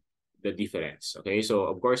the difference. Okay, so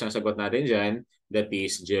of course, ang sagot natin dyan, that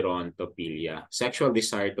is gerontophilia. Sexual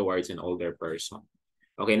desire towards an older person.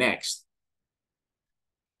 Okay, next.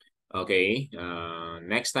 Okay,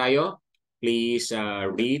 next tayo. Please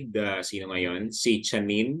read, sino ngayon? Si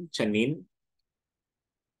Chanin. Chanin?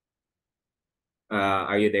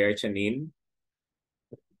 Are you there, Chanin?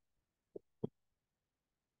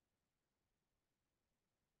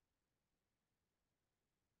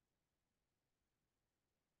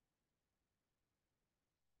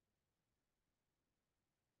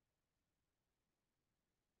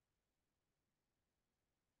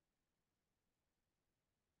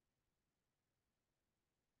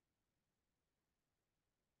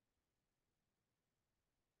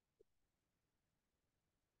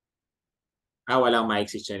 Walang mic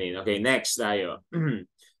si Chanin. Okay, next tayo.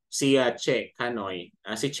 Si Che Kanoy.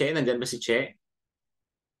 Si Che, nandyan ba si Che?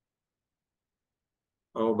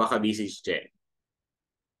 O baka busy si Che?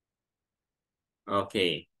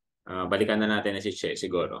 Okay. Balikan na natin na si Che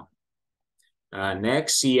siguro.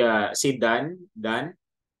 Next, si Dan. Dan?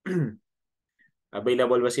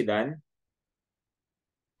 Available ba si Dan?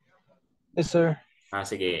 Yes, sir.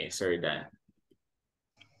 Sige, Sir Dan.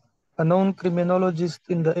 A known criminologist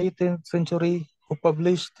in the 18th century who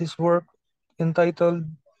published his work entitled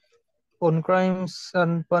On Crimes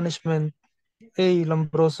and Punishment. A.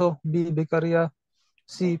 Lombroso, B. Beccaria,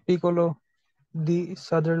 C. Piccolo, D.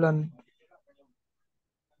 Sutherland.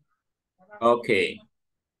 Okay.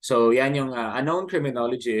 So yan yung unknown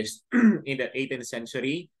criminologist in the 18th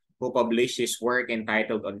century who published his work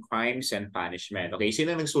entitled On Crimes and Punishment. Okay,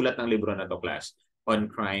 sino nagsulat ng libro na to, class? On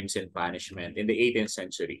Crimes and Punishment in the 18th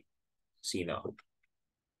century. Sino?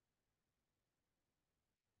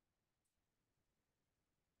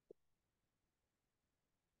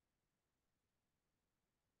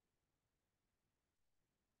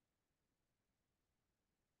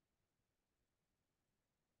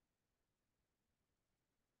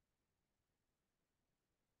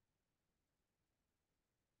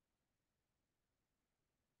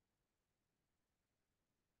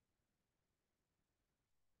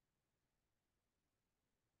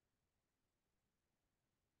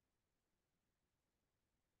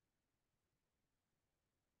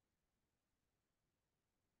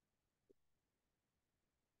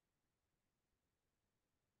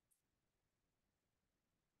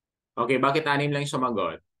 Okay, bakit anim lang yung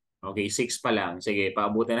sumagot? Okay, 6 pa lang. Sige,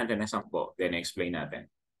 paabutin natin ng 10. Then explain natin.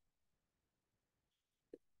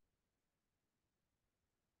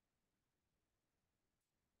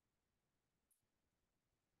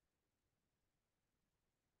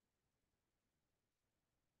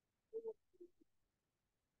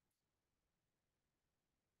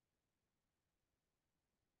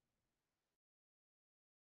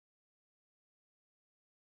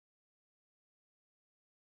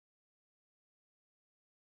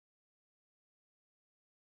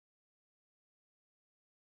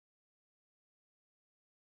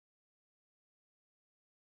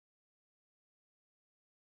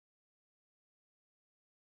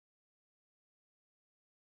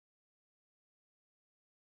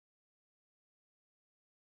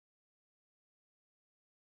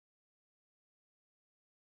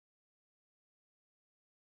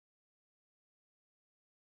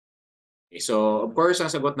 Okay, so, of course, ang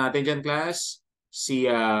sagot natin dyan, class, si,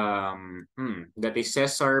 that is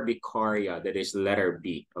Cesar Vicaria. That is letter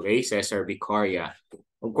B. Okay, Cesar Vicaria.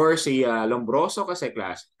 Of course, si Lombroso kasi,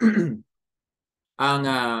 class, ang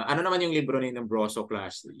ano naman yung libro ni Lombroso,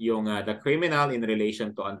 class? Yung The Criminal in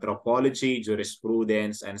Relation to Anthropology,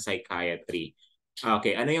 Jurisprudence, and Psychiatry.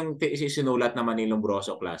 Okay, ano yung sinulat naman ni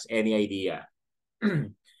Lombroso, class? Any idea?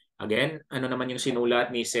 Again, ano naman yung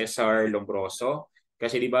sinulat ni Cesar Lombroso?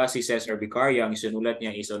 Kasi di ba si Cesar Vicaria, ang sinulat niya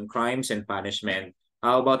is On Crimes and Punishment.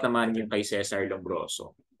 How about naman yung kay Cesar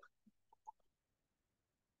Lombroso?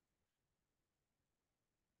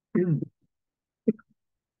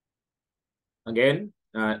 Again,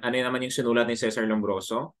 ano naman yung sinulat ni Cesar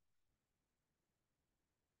Lombroso?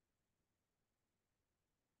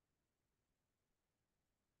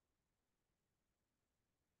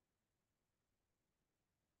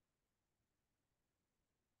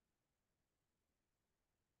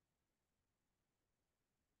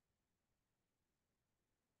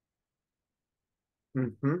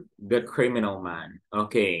 The criminal man.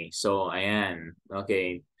 Okay, so ayan.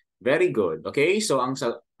 Okay, very good. Okay, so ang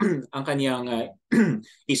ang kanyang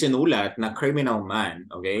isinulat na criminal man.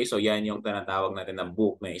 Okay, so yan yung tinatawag natin na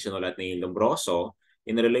book na isinulat ni Lombroso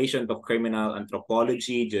in relation to criminal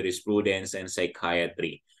anthropology, jurisprudence, and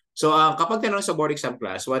psychiatry. So kapag tinanong sa board exam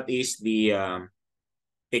class, what is the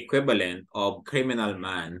equivalent of criminal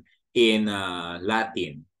man in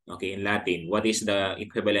Latin? Okay, in Latin, what is the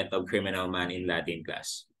equivalent of criminal man in Latin,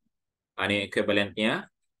 class? Ano yung equivalent niya?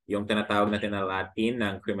 Yung tinatawag natin na Latin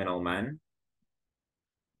ng criminal man.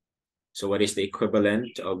 So what is the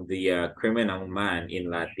equivalent of the criminal man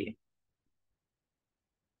in Latin?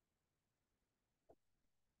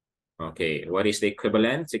 Okay, what is the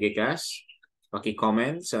equivalent? Sige, class.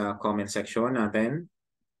 Paki-comment sa comment section natin.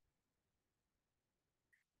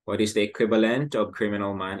 What is the equivalent of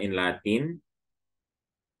criminal man in Latin?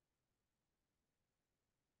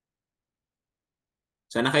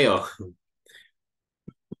 Sana kayo?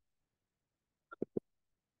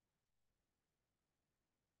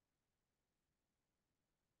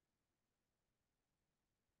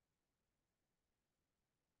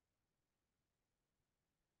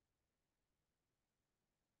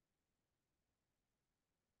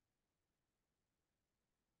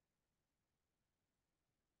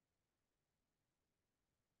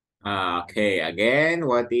 Okay, again,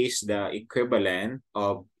 what is the equivalent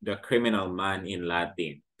of the criminal man in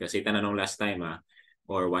Latin? Kasi tanong last time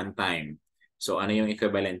or one time. So ano yung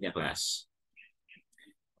equivalent niya, class?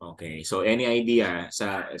 Okay, so any idea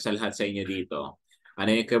sa lahat sa inyo dito?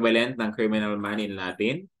 Ano yung equivalent ng criminal man in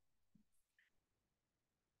Latin?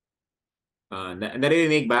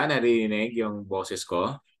 Naririnig ba? Naririnig yung boses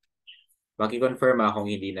ko? Paki-confirm kung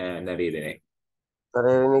hindi na naririnig.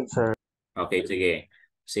 Naririnig, sir. Okay, sige.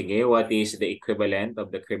 Sige, what is the equivalent of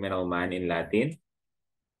the criminal man in Latin?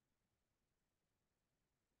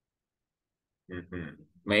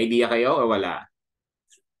 May idea kayo o wala?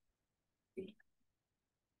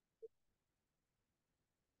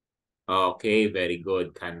 Okay, very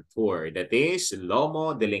good. Cantor. That is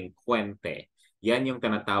lomo delinquente. Yan yung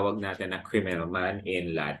tinatawag natin na criminal man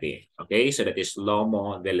in Latin. Okay, so that is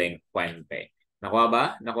lomo delinquente. Nakuha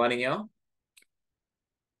ba? Nakuha ninyo?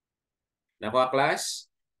 Nakuha, class?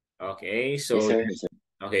 Okay, so Yes, sir. Yes, sir.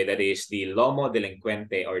 okay, that is the lomo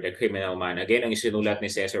delinquente or the criminal man. Again, ang isinulat ni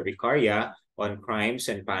Cesar Vicaria on crimes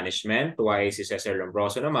and punishment. Why si Cesar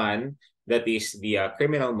Lombroso naman, that is the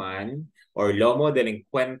criminal man or lomo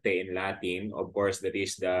delinquente in Latin. Of course, that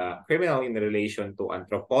is the criminal in relation to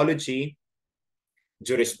anthropology,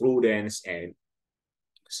 jurisprudence, and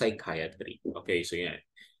psychiatry. Okay, so yan.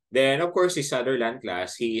 Then, of course, si Sutherland,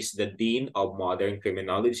 class, he is the Dean of Modern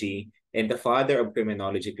Criminology and the father of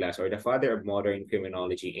criminology, class, or the father of modern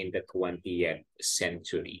criminology in the 20th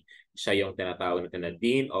century. Siya yung tinatawag natin na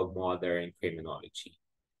Dean of Modern Criminology.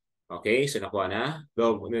 Okay, so nakuha na.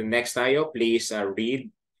 Go, next tayo, please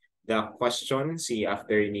read the question. See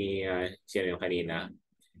after ni, sino yung kanina.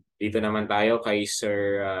 Dito naman tayo kay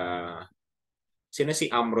Sir, sino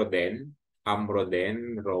si Amroden?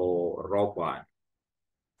 Amroden Ropan.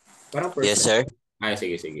 Parang first Yes, time. sir. Ay,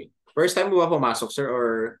 sige, sige. First time mo ba pumasok, sir,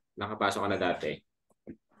 or nakapasok ka na dati?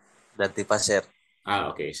 Dati pa, sir.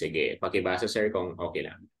 Okay, sige. Pakibasa, sir, kung okay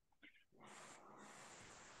lang.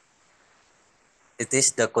 It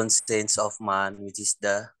is the conscience of man which is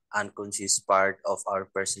the unconscious part of our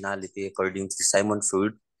personality according to Simon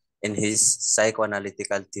Freud in his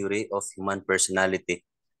psychoanalytical theory of human personality.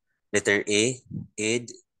 Letter A, id.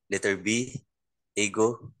 Letter B,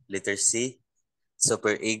 ego. Letter C,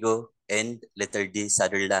 superego. And letter D,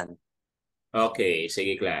 Sutherland. Okay,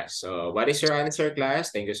 sige, class. So, what is your answer,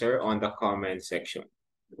 class? Thank you, sir, on the comment section.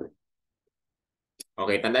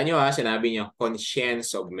 Okay, tandaan nyo sinabi niyo,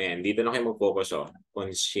 conscience of men. Dito na kayo mag-focus,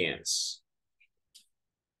 conscience.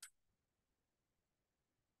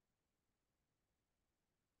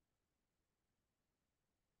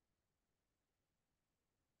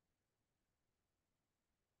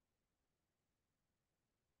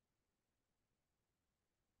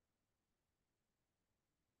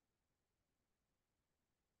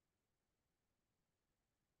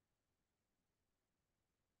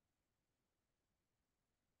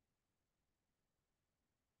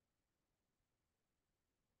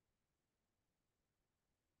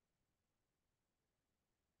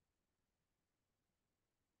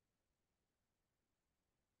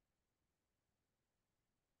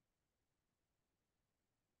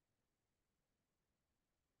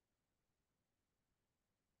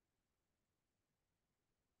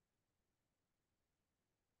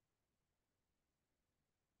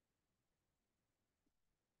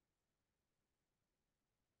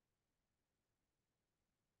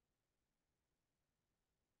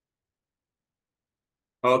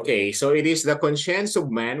 Okay, so it is the conscience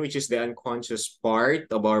of man, which is the unconscious part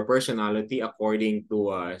of our personality, according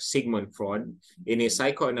to Sigmund Freud. In his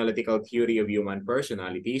psychoanalytical theory of human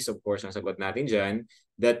personalities, of course, ang sagot natin dyan,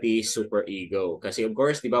 that is superego. Kasi of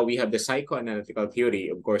course, di ba, we have the psychoanalytical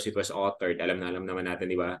theory. Of course, it was authored. Alam naman natin,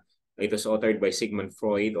 di ba? It was authored by Sigmund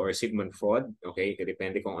Freud or Sigmund Freud. Okay,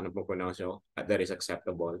 depende kung ano po pronounce nyo. That is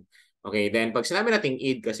acceptable. Okay, then pag sinabi nating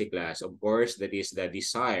id kasi class, of course, that is the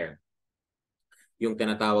desire. Yung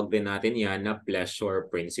tinatawag din natin yan na pleasure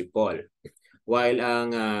principle. While ang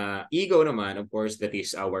ego naman, of course, that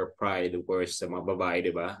is our pride. Of course, sa mga babae,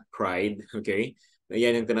 di ba? Pride, okay?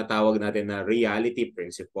 Yan yung tinatawag natin na reality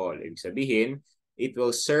principle. Ibig sabihin, it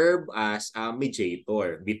will serve as a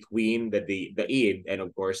mediator between the id and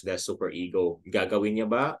of course the superego. Gagawin niya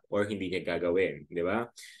ba or hindi niya gagawin, di ba?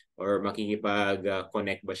 Or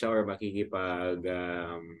makikipag-connect ba siya or makikipag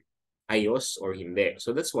ayos or hindi.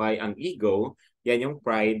 So that's why ang ego, yan yung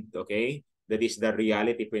pride, okay? That is the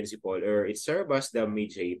reality principle or it serves as the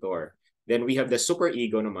mediator. Then we have the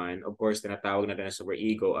superego naman. Of course, tinatawag natin ang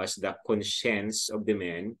superego as the conscience of the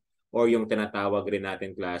man or yung tinatawag rin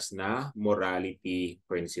natin class na morality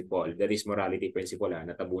principle. That is morality principle.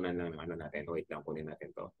 Natabunan lang ng ano natin. Wait lang, kunin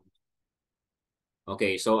natin to.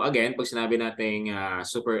 Okay, so again, pag sinabi nating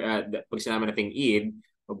pag sinabi nating id,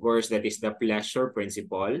 of course, that is the pleasure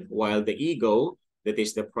principle, while the ego, that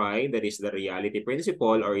is the pride, that is the reality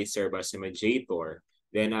principle, or it serves as a mediator.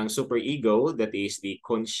 Then ang superego, that is the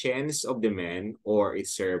conscience of the man, or it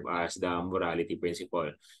serves as the morality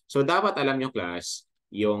principle. So dapat alam nyo class,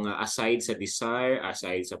 yung aside sa desire,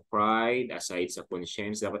 aside sa pride, aside sa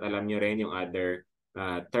conscience, dapat alam nyo rin yung other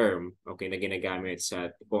term, okay, na ginagamit sa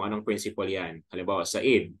kung anong principle yan. Halimbawa, sa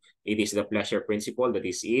id, it is the pleasure principle, that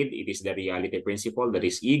is id. It is the reality principle, that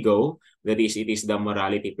is ego. That is, it is the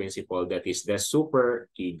morality principle, that is the super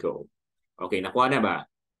ego. Okay, nakuha na ba?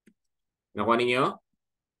 Nakuha ninyo?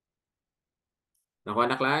 Nakuha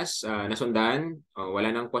na class? Nasundan?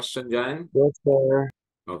 Wala nang question dyan? Yes, sir.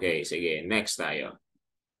 Okay, sige. Next tayo.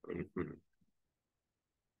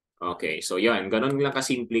 Okay, so yan, ganun lang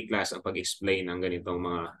kasimple class ang pag-explain ng ganitong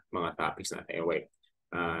mga topics natin. Wait,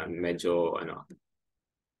 medyo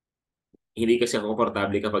hindi kasi ako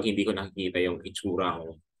komportable kapag hindi ko nakikita yung itsura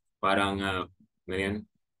ko. Parang, ano yan,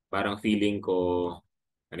 parang feeling ko,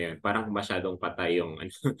 ano yan, parang masyadong patay yung,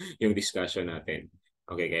 yung discussion natin.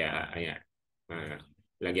 Okay, kaya, ayan,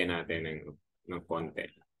 lagyan natin ng konti.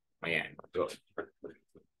 Ayan, go.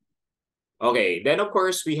 Okay, then of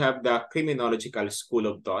course we have the criminological school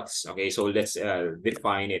of thoughts. Okay, so let's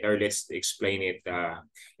define it or let's explain it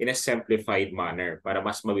in a simplified manner para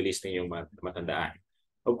mas mabilis ninyong matandaan.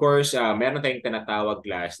 Of course, meron tayong tinatawag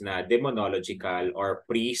class na demonological or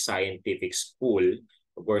pre-scientific school.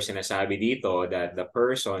 Of course, sinasabi dito that the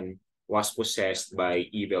person was possessed by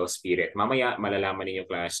evil spirit. Mamaya malalaman ninyo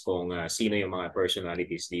class kung sino yung mga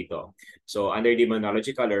personalities dito. So under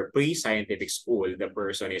demonological or pre-scientific school, the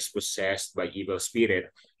person is possessed by evil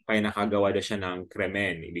spirit kaya nakagawa na siya ng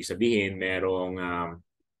krimen. Ibig sabihin, merong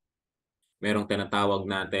tinatawag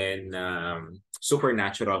natin na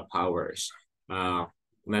supernatural powers na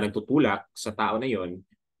nagtutulak sa tao na yon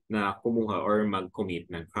na kumuha or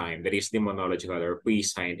mag-commit ng crime. That is demonological or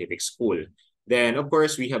pre-scientific school. Then, of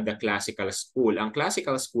course, we have the classical school. Ang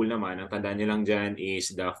classical school naman, ang tandaan nyo lang dyan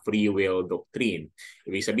is the free will doctrine.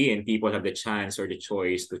 Ibig sabihin, people have the chance or the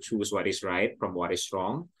choice to choose what is right from what is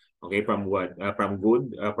wrong. Okay, from what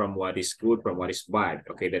is good, from what is bad.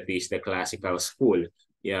 Okay, that is the classical school.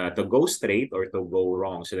 Yeah, to go straight or to go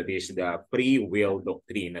wrong. So that is the free will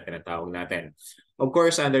doctrine na tinatawag natin. Of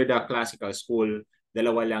course, under the classical school,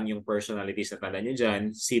 dalawa lang yung personalities na tanda nyo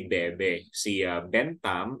dyan, si Bebe, si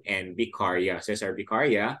Bentham and Beccaria, Cesar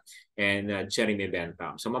Beccaria and Jeremy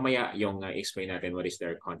Bentham. So mamaya yung explain natin what is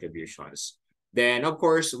their contributions. Then of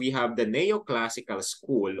course, we have the neoclassical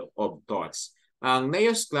school of thoughts. Ang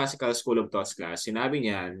neoclassical school of thoughts class, sinabi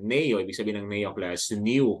niya, neo, ibig sabihin ng neo class,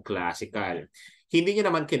 new classical. Hindi niya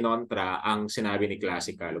naman kinontra ang sinabi ni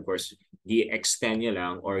classical. Of course, i-extend niya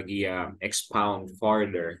lang or i-expound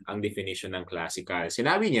further ang definition ng classical.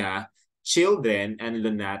 Sinabi niya, children and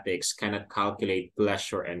lunatics cannot calculate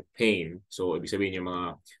pleasure and pain. So, ibig sabihin yung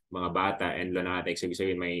mga bata and lunatics, ibig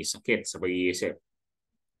sabihin may sakit sa pag-iisip,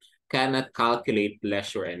 cannot calculate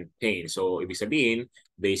pleasure and pain. So, ibig sabihin,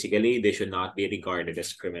 basically, they should not be regarded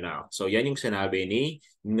as criminal. So, yan yung sinabi ni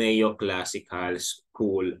neoclassical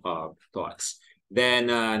school of thoughts.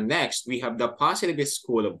 Then, next, we have the positivist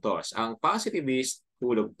school of thoughts. Ang positivist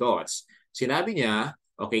school of thoughts, sinabi niya,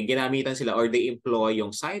 okay, ginamitan sila or they employ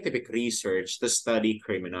yung scientific research to study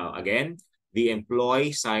criminal. Again, they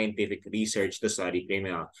employ scientific research to study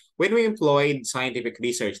criminal. When we employed scientific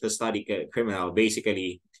research to study criminal,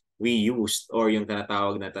 basically, we used or yung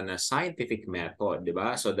tinatawag natin na scientific method, di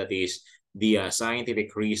ba? So that is the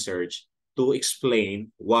scientific research to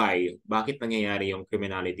explain why, bakit nangyayari yung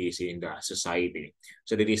criminalities in the society.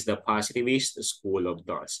 So that is the positivist school of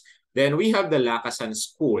thoughts. Then we have the Lakasan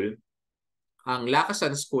School. Ang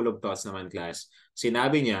Lakasan School of Thoughts naman, class,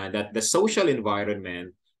 sinabi niya that the social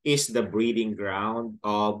environment is the breeding ground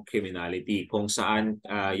of criminality. Kung saan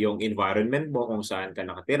yung environment mo, kung saan ka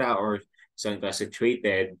nakatira or saan ka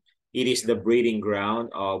situated, it is the breeding ground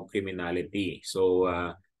of criminality. So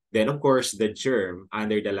then of course, the germ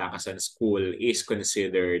under the Lakasan School is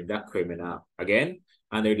considered the criminal. Again,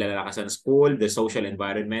 under the Lakasan School, the social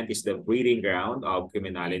environment is the breeding ground of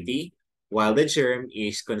criminality, while the germ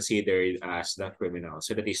is considered as the criminal.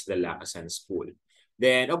 So that is the Lakasan School.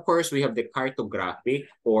 Then, of course, we have the cartographic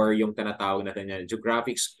or yung tinatawag natin na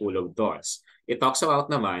geographic school of thoughts. It talks about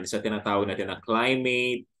naman sa tinatawag natin na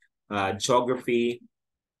climate, geography,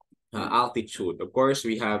 altitude. Of course,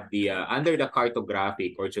 we have the under the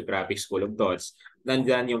cartographic or geographic school of thoughts,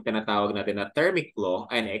 nandyan yung tinatawag natin na thermic law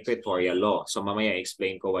and equatorial law. So mamaya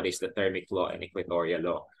explain ko what is the thermic law and equatorial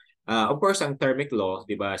law. Of course, ang thermic law,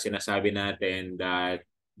 di ba, sinasabi natin that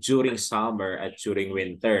during summer at during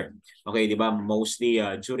winter. Okay, di ba, mostly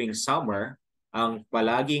during summer, ang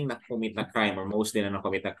palaging nakumit na crime or mostly na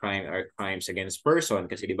nakumit na crime are crimes against person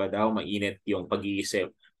kasi di ba daw mainit yung pag-iisip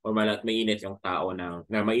or mainit yung tao na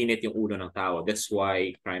mainit yung ulo ng tao. That's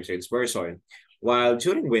why crimes against person. While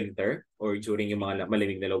during winter or during yung mga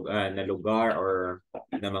malamig na lugar or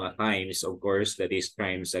na mga times, of course, that is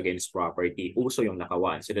crimes against property. Uso yung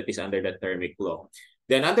nakawan. So that is under the thermic law.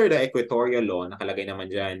 Then under the equatorial law, nakalagay naman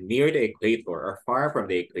dyan, near the equator or far from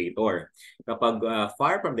the equator. Kapag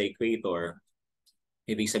far from the equator,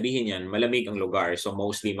 ibig sabihin yan, malamig ang lugar. So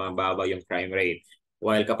mostly mababa yung crime rate.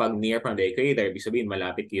 While kapag near from the equator, ibig sabihin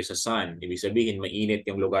malapit kayo sa sun. Ibig sabihin mainit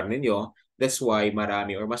yung lugar ninyo. That's why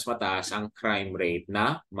marami or mas mataas ang crime rate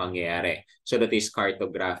na mangyayari. So that is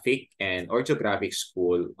cartographic and orthographic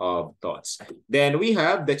school of thoughts. Then we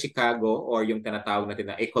have the Chicago or yung tinatawag natin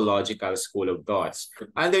na ecological school of thoughts.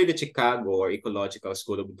 Under the Chicago or ecological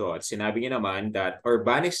school of thoughts, sinabi niya naman that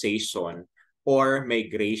urbanization or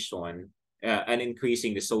migration and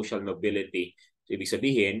increasing the social mobility. So, ibig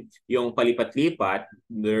sabihin, yung palipat-lipat,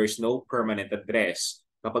 there's no permanent address.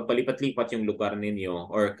 Kapag palipat-lipat yung lugar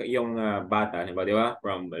ninyo or yung bata, di ba?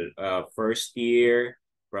 From first year,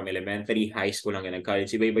 from elementary, high school hanggang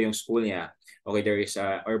college, iba-iba yung school niya. Okay, there is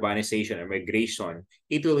urbanization or migration.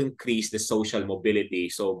 It will increase the social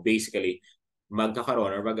mobility. So basically,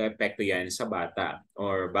 magkakaroon or mag-epekto yan sa bata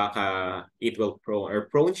or baka it will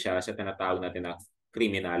prone siya sa tinatawag natin na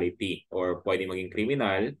criminality or pwede maging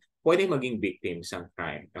criminal, pwede maging victim sa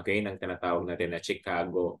crime. Okay? Nang tinatawag natin na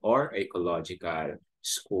Chicago or Ecological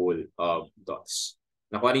School of Thoughts.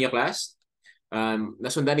 Nakuha niyo, class?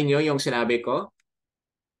 Nasundan niyo yung sinabi ko?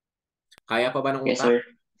 Kaya pa ba ng Yes, utak? sir.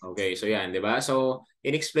 Okay, so yan, di ba? So,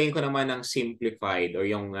 in-explain ko naman ng simplified or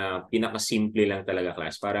yung pinaka-simple lang talaga,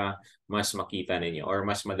 class, para mas makita ninyo or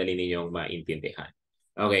mas madali ninyong maintindihan.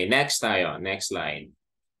 Okay, next tayo. Next slide.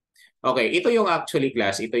 Okay, ito yung actually,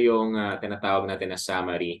 class. Ito yung tinatawag natin na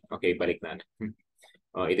summary. Okay, balik na.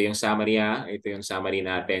 Ito yung summary Ito yung summary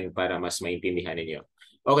natin para mas maintindihan ninyo.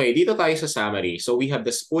 Okay, dito tayo sa summary. So we have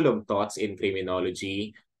the school of thoughts in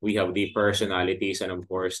criminology. We have the personalities and of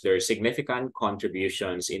course their significant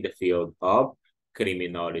contributions in the field of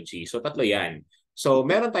criminology. So tatlo yan. So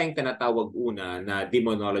meron tayong tinatawag una na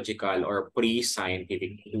demonological or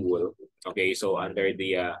pre-scientific tool. Okay, so under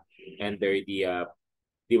the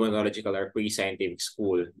demonological or pre-scientific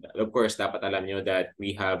school. Of course, dapat alam nyo that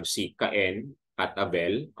we have si Cain at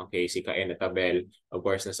Abel. Okay, si Cain at Abel. Of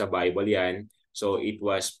course, nasa Bible yan. So, it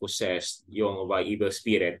was possessed yung by evil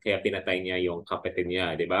spirit, kaya pinatay niya yung kapatid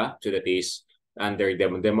niya, di ba? So, that is under the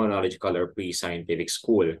demonological or pre-scientific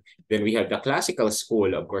school. Then we have the classical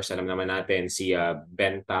school. Of course, alam naman natin si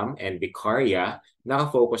Bentham and Beccaria.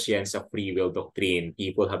 Nakafocus yan sa free will doctrine.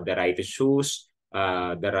 People have the right to choose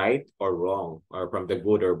the right or wrong, or from the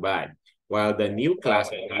good or bad. While the new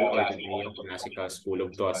classical or the neo-classical school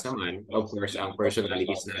of thoughts naman, of course, ang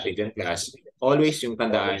personalities natin dyan, class, always yung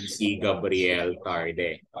tandaan si Gabriel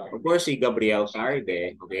Tarde. Of course, si Gabriel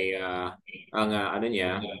Tarde, okay, ang ano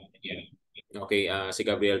niya, okay, si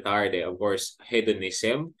Gabriel Tarde, of course,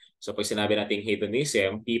 hedonism. So pag sinabi natin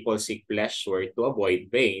hedonism, people seek pleasure to avoid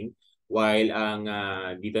pain, while ang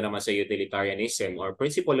dito naman sa utilitarianism or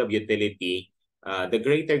principle of utility, the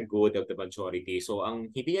greater good of the majority. So ang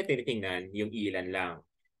hindi niya tinitingnan yung ilan lang.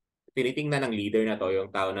 tinitingnan ng leader na to, yung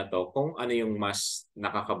tao na to, kung ano yung mas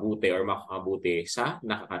nakakabuti or makakabuti sa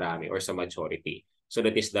nakakarami or sa majority. So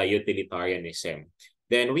that is the utilitarianism.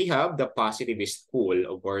 Then we have the positivist school.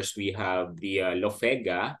 Of course, we have the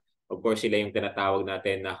Lofega. Of course, sila yung tinatawag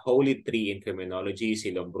natin na Holy Three in Criminology,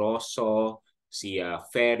 si Lombroso, si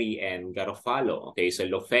Ferry, and Garofalo. Okay, so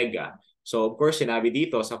Lofega. So of course, sinabi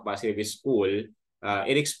dito sa positivist school,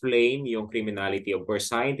 it explain yung criminality, of course,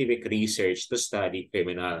 scientific research to study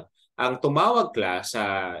criminal. Ang tumawag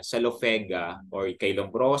sa Lofega or kay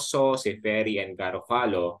Lombroso, si Ferry, and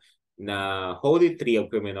Garofalo na Holy Three of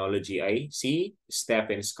Criminology ay si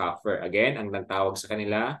Stephen Scoffer. Again, ang nagtawag sa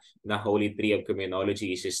kanila na Holy Three of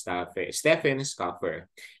Criminology is si Stephen Scoffer.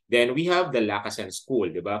 Then we have the Lacazette School,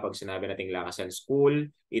 di ba? Pag sinabi nating Lacazette School,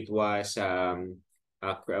 it was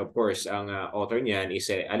of course, ang author niyan is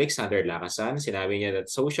Alexander Lacazette. Sinabi niya that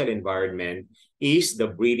social environment is the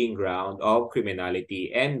breeding ground of criminality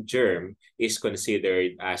and germ is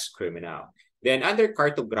considered as criminal. Then under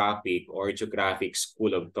cartographic or geographic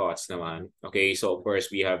school of thoughts naman, okay, so of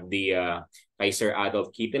course we have the kay Sir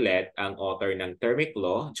Adolf Quetelet, ang author ng Thermic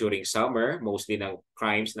Law during summer, mostly ng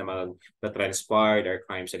crimes na transpired are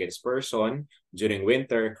crimes against person, during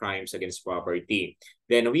winter, crimes against property.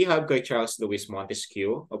 Then we have kay Charles Louis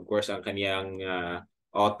Montesquieu, of course ang kanyang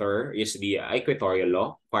author is the Equatorial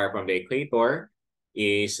Law, far from the equator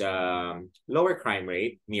is lower crime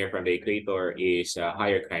rate, near from the equator is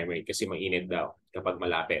higher crime rate kasi mainit daw kapag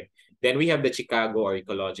malapit. Then we have the Chicago or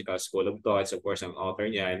Ecological School of Thoughts. Of course, ang author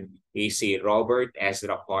niyan is si Robert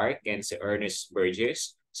Ezra Park and si Ernest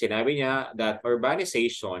Burgess. Sinabi niya that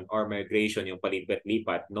urbanization or migration, yung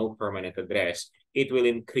palipat-lipat, no permanent address, it will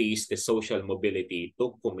increase the social mobility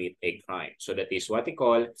to commit a crime. So that is what we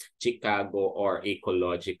call Chicago or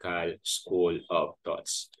Ecological School of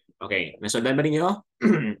Thoughts. Okay, nasundan ba ninyo?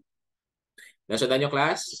 Nasundan nyo,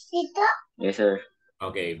 class? Yes, sir.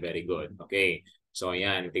 Okay, very good. Okay. So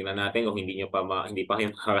yan, tingnan natin kung hindi hindi pa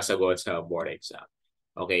kayo makakasagot sa board exam.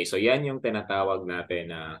 Okay, so yan yung tinatawag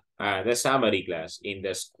natin na the summary class in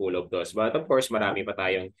the School of Thoughts. But of course, marami pa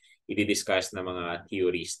tayong i-discuss na mga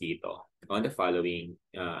theories dito on the following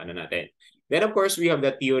natin. Then of course, we have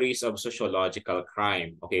the theories of sociological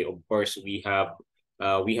crime. Okay, of course, we have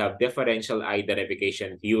differential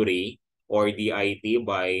identification theory or DIT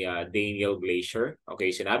by Daniel Glaser.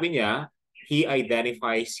 Okay, sinabi niya, he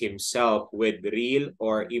identifies himself with real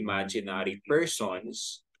or imaginary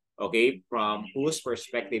persons, okay, from whose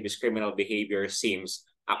perspective his criminal behavior seems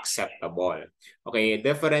acceptable. Okay,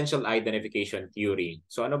 differential identification theory.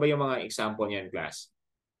 So ano ba yung mga example niyan, class?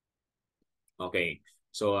 Okay,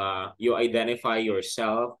 so you identify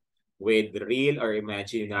yourself with real or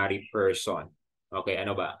imaginary person. Okay,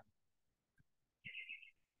 ano ba?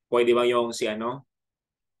 Pwede ba yung si ano?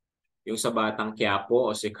 Yung sa Batang Quiapo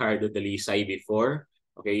o si Cardo Dalisay before?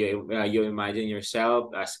 Okay, you imagine yourself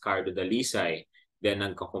as Cardo Dalisay. Then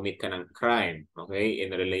nagko-commit ka ng crime, okay, in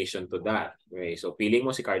relation to that. Okay, so feeling mo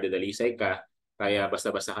si Cardo Dalisay ka, kaya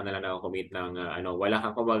basta-basta ka na lang nako-commit ng wala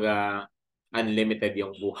kang kumbaga unlimited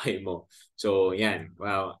yung buhay mo. So yan,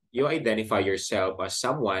 well, you identify yourself as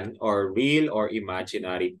someone or real or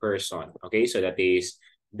imaginary person. Okay, so that is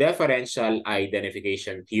differential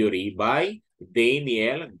identification theory by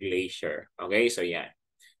Daniel Glaser. Okay, so yan.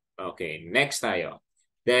 Okay, next tayo.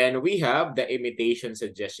 Then we have the imitation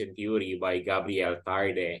suggestion theory by Gabriel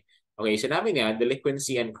Tarde. Okay, sinabi niya,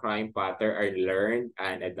 delinquency and crime pattern are learned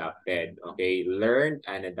and adapted. Okay, learned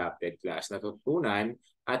and adapted class. Natutunan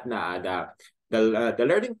at na-adapt. The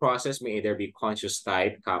learning process may either be conscious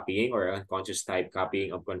type copying or unconscious type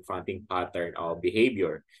copying of confronting pattern of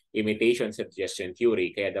behavior. Imitation suggestion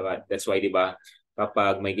theory. Kaya that's why, di ba,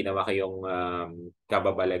 kapag may ginawa kayong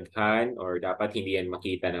kababalaghan or dapat hindi yan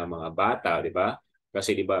makita ng mga bata, di ba?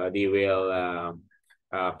 Kasi di ba, they will,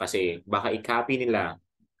 kasi baka i-copy nila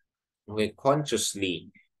consciously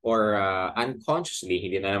or unconsciously,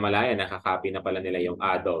 hindi na malaya, nakakopy na pala nila yung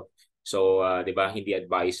adult. So, di ba, hindi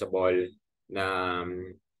advisable na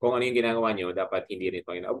kung ano yung ginagawa nyo, dapat hindi rin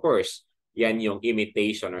ito. Of course, yan yung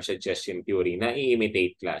imitation or suggestion theory na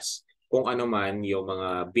i-imitate class. Kung ano man yung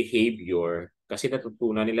mga behavior, kasi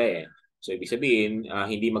natutunan nila eh. So, ibig sabihin,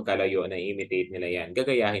 hindi magkalayo na i-imitate nila yan.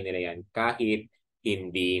 Gagayahin nila yan kahit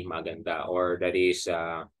hindi maganda or that is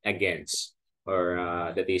against or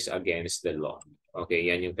that is against the law. Okay,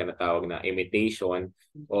 yan yung tinatawag na imitation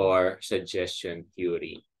or suggestion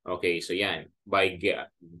theory. Okay, so yan, by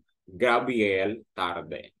Gabriel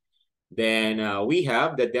Tarde. Then we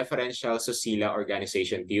have the differential Susila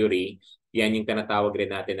organization theory. Yan yung tinatawag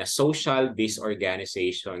rin natin na social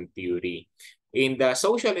disorganization theory. In the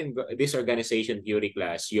social disorganization theory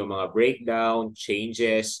class, yung mga breakdown,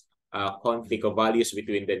 changes, conflict of values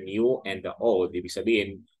between the new and the old. Ibig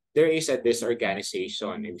sabihin, there is a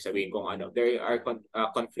disorganization. Ibig sabihin kung ano, there are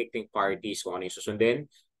conflicting parties kung ano yung susundin,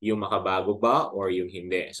 yung makabago ba or yung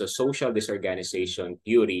hindi. So social disorganization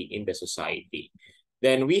theory in the society.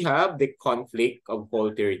 Then we have the conflict of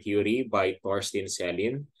culture theory by Thorstein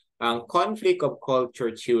Selin. Ang conflict of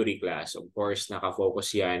culture theory class, of course,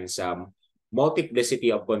 nakafocus yan sa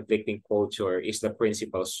multiplicity of conflicting culture is the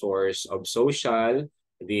principal source of social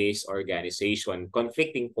disorganization.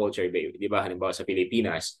 Conflicting culture, di ba? Halimbawa sa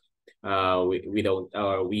Pilipinas,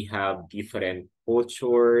 we have different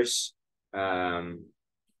cultures and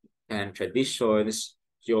traditions.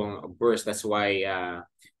 Yung, of course, that's why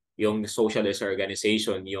yung social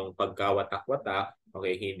disorganization, yung pagkawatak-watak,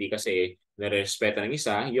 okay, hindi kasi nare-respeto ng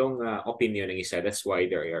isa, yung opinion ng isa. That's why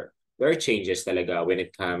there are changes talaga when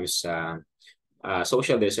it comes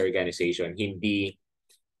social disorganization. Hindi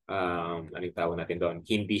anong tawag natin doon?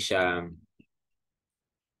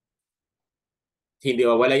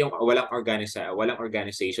 Walang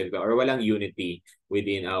organization or walang unity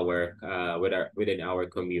within our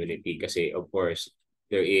community kasi of course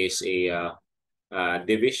there is a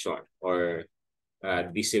division or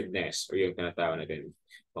decisiveness or yung tinatawag natin.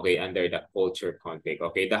 Okay, under the culture conflict.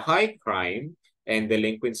 Okay, the high crime and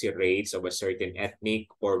delinquency rates of a certain ethnic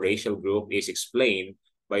or racial group is explained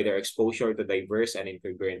by their exposure to diverse and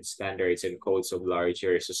incongruent standards and codes of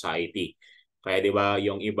larger society. Kaya 'di ba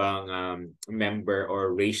yung ibang member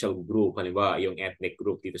or racial group, halimbawa yung ethnic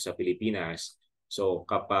group dito sa Pilipinas, so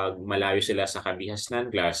kapag malayo sila sa kabihasnan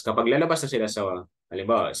class, kapag lalabas na sila sa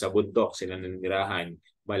halimbawa sa bundok sila nanirahan,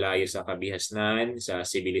 malayo sa kabihasnan, sa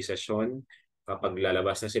sibilisasyon, kapag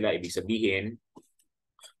lalabas na sila, ibig sabihin,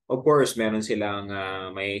 of course, meron silang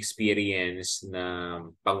may experience na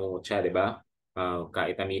pangungutya, di ba?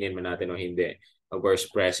 Kahit aminin man natin o hindi. Of course,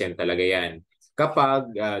 present talaga yan.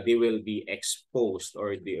 Kapag they will be exposed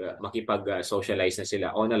or makipag-socialize na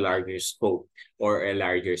sila on a larger scope or a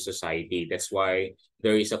larger society. That's why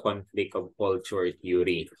there is a conflict of culture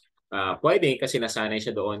theory. Pwede kasi nasanay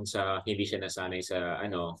siya doon hindi siya nasanay sa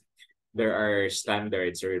there are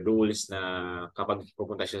standards or rules na kapag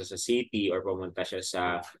pupunta siya sa city or pumunta siya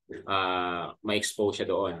sa may expose siya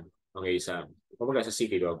doon. Okay, pumunta sa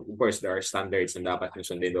city doon. Of course, there are standards na dapat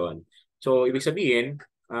sundin doon. So, ibig sabihin,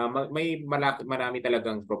 may marami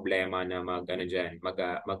talagang problema na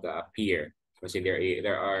mag-appear kasi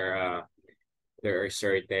there are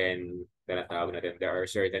certain there are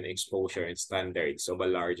certain exposure and standards of a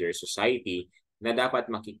larger society na dapat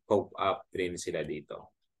maki-cope up din sila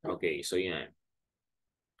dito. Okay, so yan.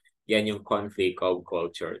 Yan yung conflict of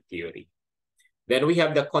culture theory. Then we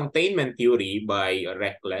have the containment theory by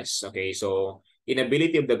Reckless. Okay, so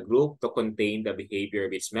inability of the group to contain the behavior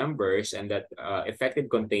of its members and that effective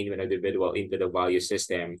containment of the individual into the value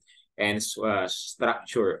system and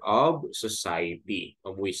structure of society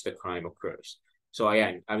of which the crime occurs. So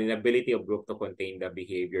ayan, an inability of group to contain the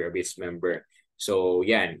behavior of its member. So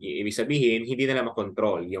yan, ibig sabihin, hindi nila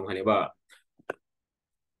makontrol yung halimbawa,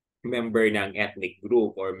 member ng ethnic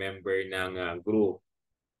group or member ng group,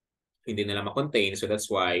 hindi nila ma-contain. So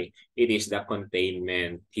that's why it is the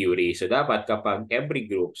containment theory. So dapat kapag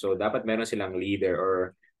every group, so dapat meron silang leader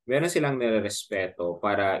or meron silang nirerespeto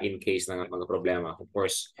para in case ng mga problema. Of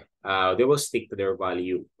course, they will stick to their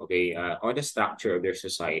value, okay, on the structure of their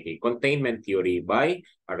society. Containment theory by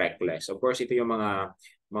Reckless. Of course, ito yung mga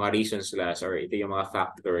reasons class or ito yung mga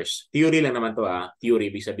factors. Theory lang naman to Theory,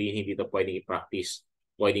 ibig sabihin hindi to pwedeng i-practice.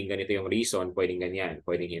 Pwedeng ganito yung reason, pwedeng ganyan,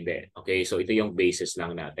 pwedeng hindi. Okay, so ito yung basis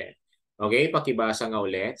lang natin. Okay, pakibasa nga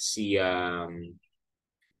ulit si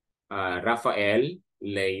Rafael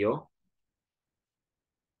Leo.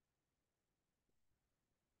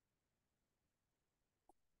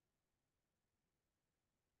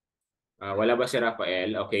 Wala ba si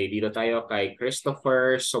Rafael? Okay, dito tayo kay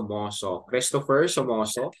Christopher Somoso. Christopher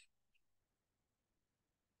Somoso.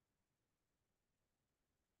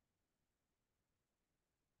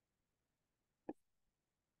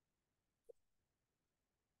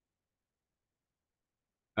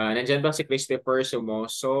 Nandyan ba si Christopher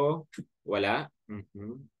Somoso? Wala?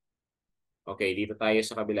 Okay, dito tayo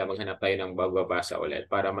sa kabila. Maghanap tayo ng bagbabasa ulit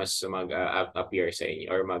para mas mag-appear sa inyo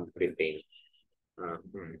or mag-retain.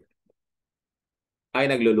 Ay,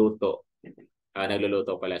 nagluluto.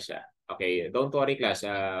 Nagluluto pala siya. Okay, don't worry class.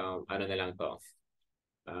 Ano na lang to.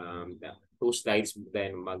 2 slides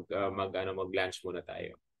then mag-lunch muna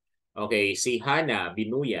tayo. Okay, si Hana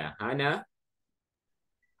Binuya. Hana?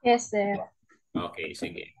 Yes, sir. Okay,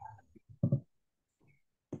 sige.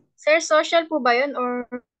 Sir, social po ba yun or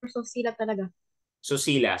susila talaga?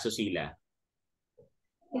 Susila.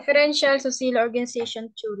 Differential social organization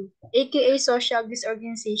theory, aka social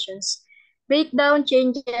disorganizations. Breakdown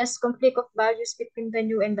changes conflict of values between the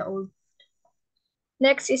new and the old.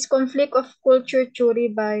 Next is conflict of culture theory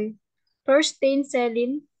by Thorstein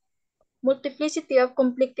Selin. Multiplicity of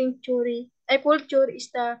conflicting theory. A culture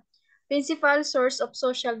is the principal source of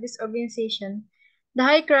social disorganization. The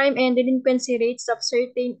high crime and delinquency rates of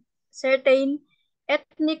certain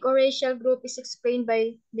ethnic or racial group is explained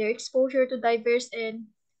by their exposure to diverse and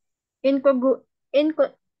incongru-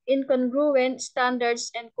 inco- incongruent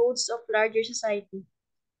standards and codes of larger society.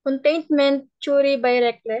 Containment theory by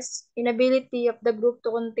reckless inability of the group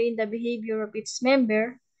to contain the behavior of its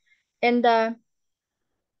member and the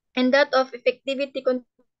and that of effectivity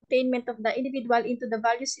containment of the individual into the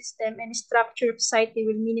value system and structure of society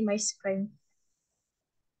will minimize crime.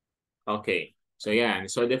 Okay. So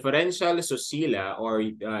yan. So differential susila or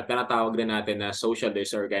tinatawag din natin na social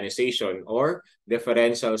disorganization or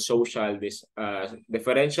differential social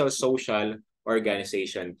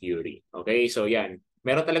organization theory. Okay? So yan.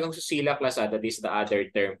 Meron talagang susila class that is the other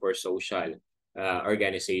term for social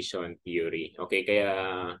organization theory. Okay?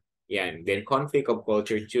 Kaya yan. Then conflict of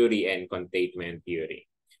culture theory and containment theory.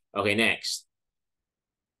 Okay, next.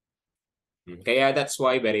 Kaya that's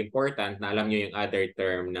why very important na alam nyo yung other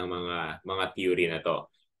term ng mga theory na to.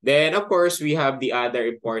 Then of course, we have the other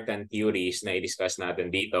important theories na i-discuss natin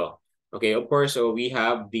dito. Okay, of course, so we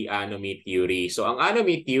have the anomy theory. So ang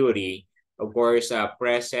anomy theory, of course,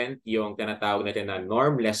 present yung tinatawag natin na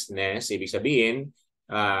normlessness. Ibig sabihin,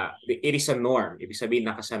 it is a norm. Ibig sabihin,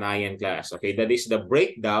 nakasanayan class. Okay, that is the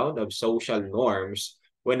breakdown of social norms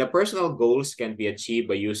when the personal goals can be achieved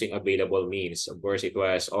by using available means. Of course, it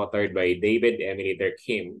was authored by David Emily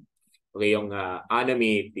Durkheim. Okay, yung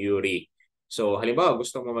anomy theory. So, halimbawa,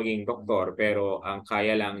 gusto mo maging doktor pero ang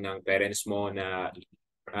kaya lang ng parents mo na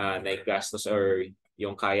naigastos or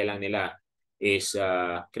yung kaya lang nila is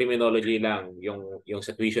criminology lang yung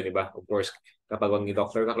sa tuition, di ba? Of course, kapag maging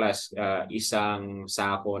doctor ka class, isang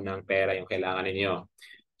sako ng pera yung kailangan ninyo.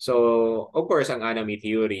 So, of course, ang anomy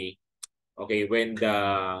theory, okay, when the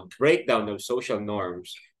breakdown of social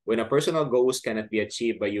norms, when a personal goals cannot be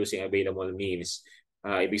achieved by using available means,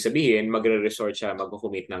 ibig sabihin, magre-resort siya,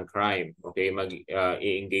 mag-commit ng crime. Okay,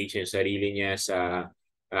 mag-engage yung sarili niya sa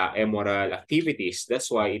immoral activities. That's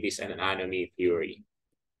why it is an anomy theory.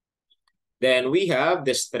 Then we have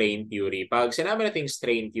the strain theory. Pag sinabi natin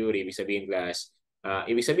strain theory, ibig sabihin class,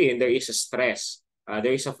 ibig sabihin there is a stress,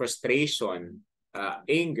 there is a frustration,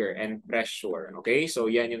 anger, and pressure. Okay? So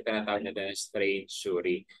yan yung tinatawag natin na strain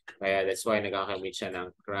theory. Kaya that's why nagkakamit siya ng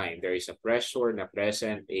crime. There is a pressure na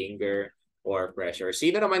present, anger, or pressure.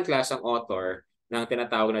 Sino naman class ang author ng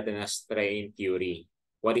tinatawag natin na strain theory?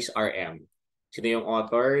 What is RM? Sino yung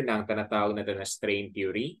author ng tinatawag natin na strain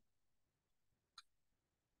theory?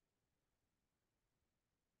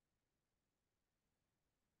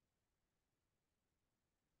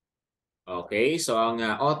 Okay, so ang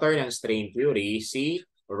author ng strain theory, si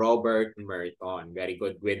Robert Merton. Very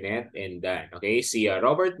good, Gwyneth and Dan. Okay, si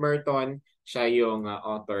Robert Merton, siya yung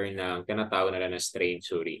author ng tinatawag nila na strain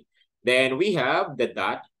theory. Then we have the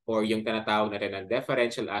DAT or yung tinatawag natin ng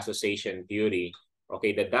differential association theory.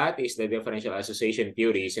 Okay, the DAT is the differential association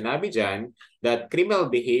theory. Sinabi dyan that criminal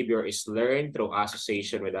behavior is learned through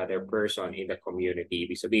association with other person in the community.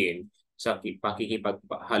 Ibig sabihin, sa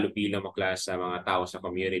pakikipaghalubilo mo class sa mga tao sa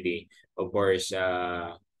community, of course,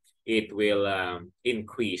 it will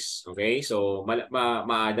increase. Okay? So,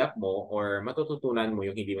 ma-adapt mo or matututunan mo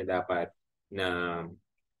yung hindi mo dapat na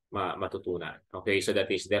matutunan. Okay? So, that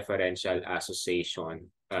is differential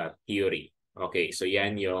association theory. Okay? So,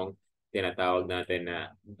 yan yung tinatawag natin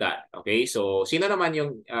na that. Okay? So, sino naman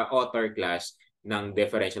yung author class ng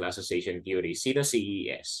differential association theory? Sino si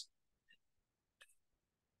ES?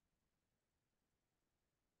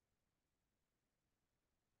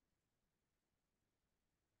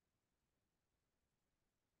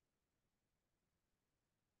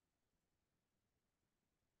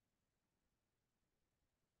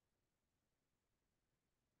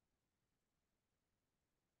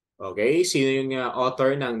 Okay, sino yung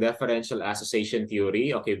author ng differential association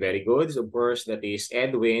theory? Okay, very good. So, of course, that is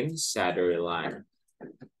Edwin Sutherland.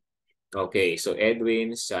 Okay, so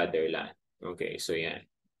Edwin Sutherland. Okay, so yan.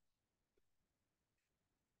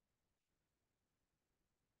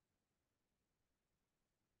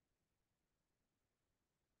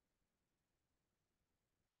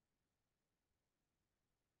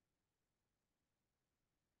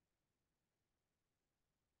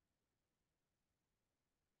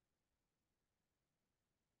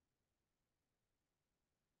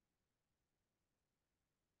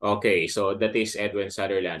 Okay, so that is Edwin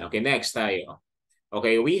Sutherland. Okay, next tayo.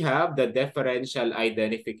 Okay, we have the differential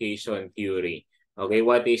identification theory. Okay,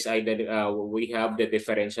 we have the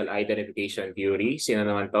differential identification theory. Sino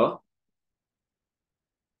naman to?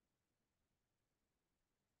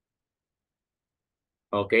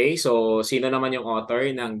 Okay, so sino naman yung author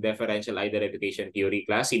ng differential identification theory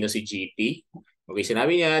class? Sino si GT? Okay,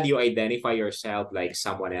 sinabi niya, you identify yourself like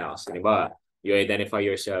someone else. Di ba? You identify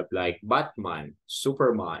yourself like Batman,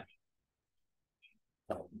 Superman.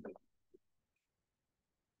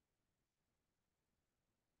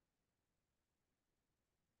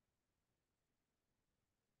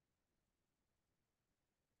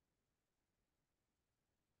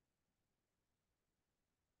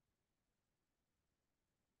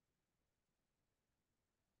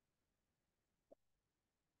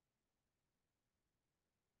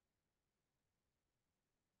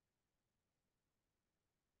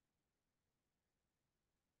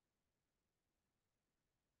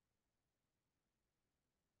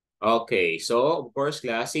 Okay, so of course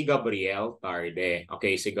class, si Gabriel Tarde.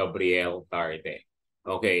 Okay, si Gabriel Tarde.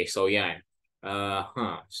 Okay, so yan.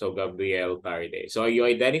 So Gabriel Tarde. So you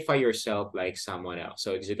identify yourself like someone else.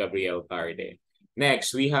 So it's Gabriel Tarde.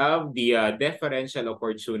 Next, we have the differential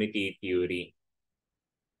opportunity theory.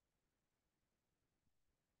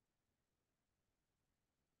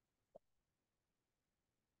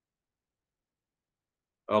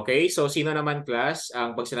 Okay, so sino naman class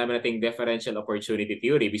ang pag sinabi nating differential opportunity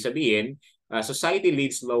theory, ibig sabihin, society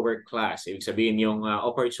leads lower class. Ibig sabihin yung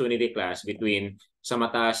opportunity class between sa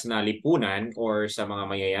mataas na lipunan or sa mga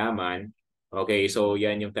mayayaman. Okay, so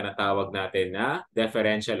yan yung tinatawag natin na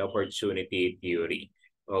differential opportunity theory.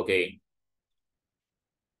 Okay.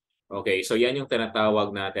 Okay, so yan yung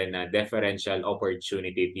tinatawag natin na differential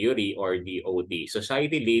opportunity theory or DOT.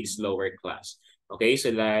 Society leads lower class. Okay,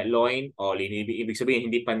 so Loin, ibig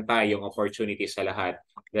sabihin hindi pantay yung opportunity sa lahat.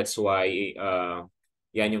 That's why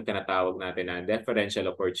yan yung tinatawag natin na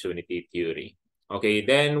differential opportunity theory. Okay,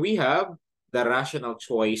 then we have the rational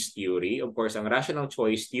choice theory. Of course, ang rational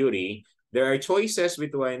choice theory, there are choices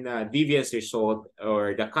between deviance result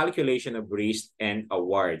or the calculation of risk and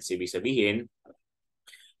awards. Ibig sabihin,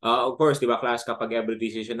 of course, di ba class, kapag every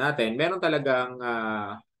decision natin, meron talagang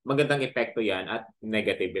magandang epekto yan at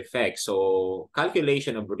negative effect. So,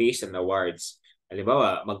 calculation of risk and awards.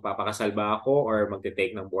 Halimbawa, magpapakasal ba ako or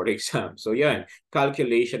magte-take ng board exam? So, yan,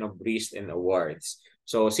 calculation of risk and awards.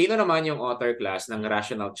 So, sino naman yung author class ng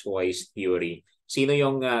rational choice theory? Sino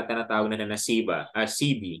yung tinatawag na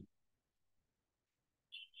CB?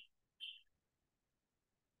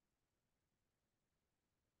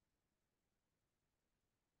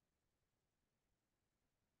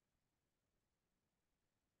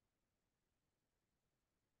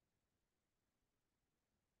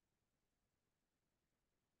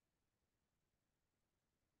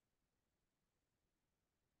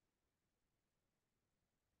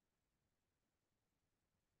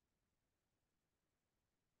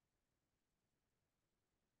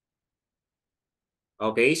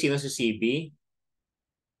 Okay, sino si CB?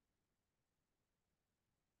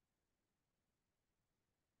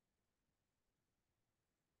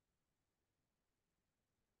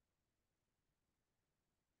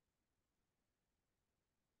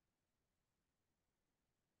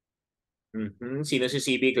 Sino si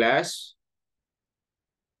CB class?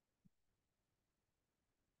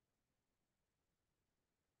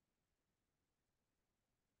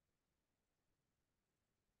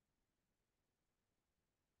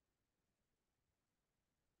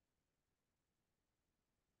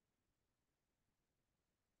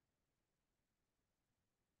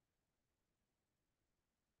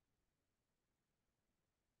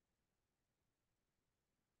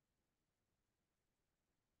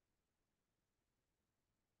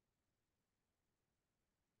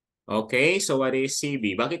 Okay, so what is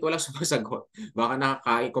CB? Bakit wala sumasagot? Baka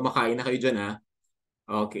kumakain na kayo dyan, ha?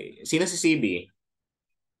 Okay. Sino si CB?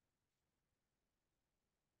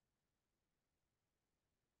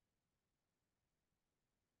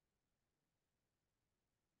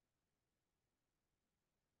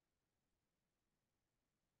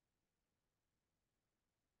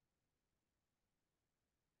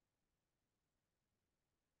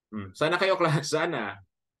 Sana kayo, class? Sana.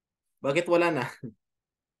 Bakit wala na?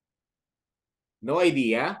 No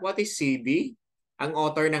idea? What is CB? Ang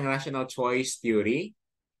author ng rational choice theory?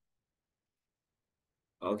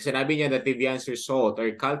 Sinabi niya that deviance result or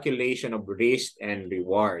calculation of risk and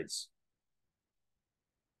rewards.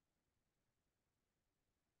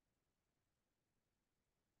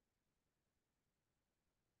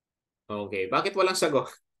 Okay, bakit walang sagot?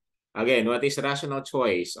 Again, what is rational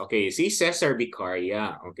choice? Okay, si Cesar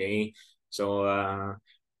Vicaria. Okay, so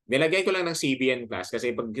Nilagay ko lang ng CBN class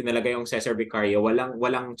kasi pag nilagay yung Cesar Vicaria,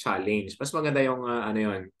 walang challenge. Mas maganda yung ano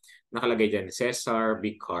yun, nakalagay dyan, Cesar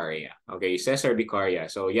Vicaria. Okay, Cesar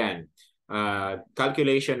Vicaria. So yan,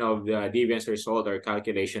 calculation of the deviance result or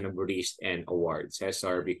calculation of risk and award,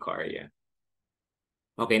 Cesar Vicaria.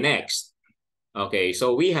 Okay, next. Okay,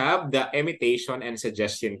 so we have the imitation and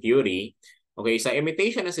suggestion theory. Okay, sa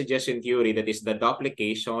imitation and suggestion theory, that is the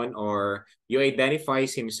duplication or you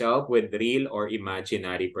identifies himself with real or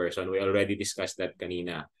imaginary person. We already discussed that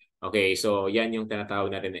kanina. Okay, so yan yung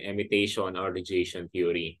tinatawag natin na imitation or negation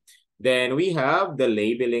theory. Then we have the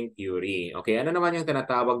labeling theory. Okay, ano naman yung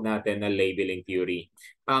tinatawag natin na labeling theory?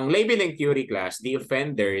 Ang labeling theory class, the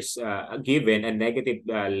offenders given a negative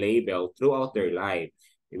label throughout their life.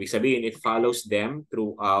 Ibig sabihin, it follows them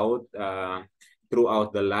throughout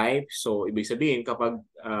the life. So, ibig sabihin, kapag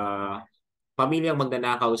pamilyang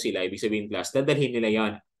magnanakaw sila, ibig sabihin, class, dadalhin nila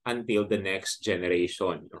yan until the next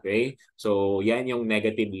generation. Okay? So, yan yung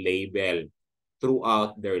negative label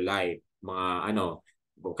throughout their life. Mga ano,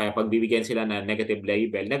 kaya pag bibigyan sila na negative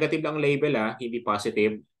lang label hindi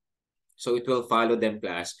positive. So, it will follow them,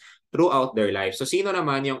 class, throughout their life. So, sino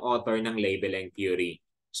naman yung author ng labeling theory?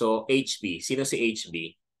 So, HB. Sino si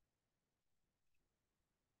HB?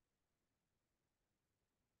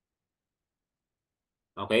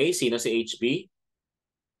 Okay, sino si HB?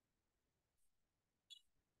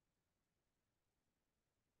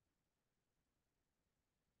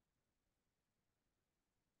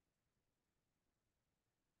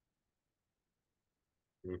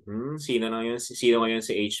 Sino ngayon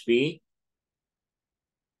si HB?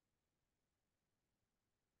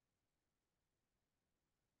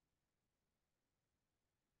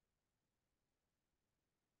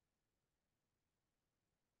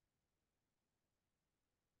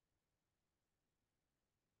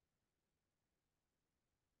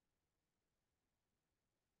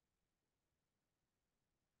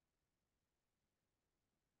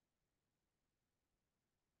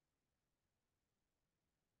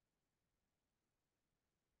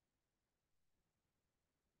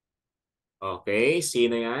 Okay,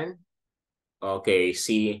 sino yan? Okay,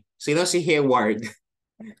 sino si Hayward?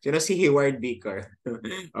 Sino si Howard Beaker?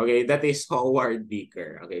 Okay, that is Howard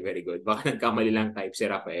Beaker. Okay, very good. Baka nagkamali lang type si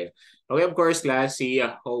Rafael. Okay, of course, class, si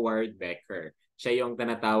Howard Becker. Siya yung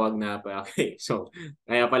tinatawag na, okay, so,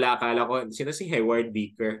 kaya pala akala ko, sino si Howard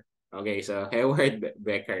Beaker? Okay, so Howard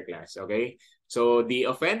Becker class, okay? So, the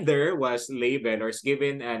offender was labeled or is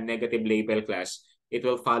given a negative label class. It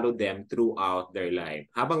will follow them throughout their life.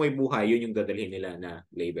 Habang may buhay, yun yung dadalhin nila na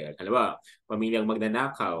label. Alam ba? Pamilyang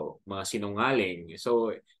magnanakaw, mga sinungaling.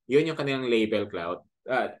 So, yun yung kanilang label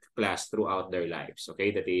class throughout their lives.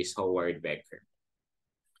 Okay, that is Howard Becker.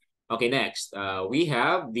 Okay, next. We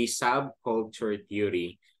have the subculture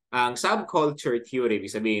theory. Ang subculture theory,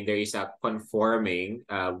 ibig sabihin, there is a conforming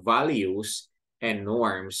values and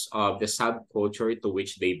norms of the subculture to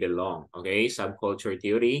which they belong. Okay, subculture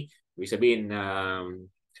theory, ibig sabihin,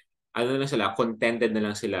 ano na sila, contented na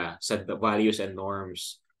lang sila sa values and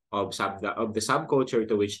norms of the subculture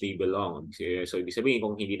to which they belong. So, ibig sabihin,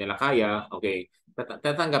 kung hindi nila kaya, okay,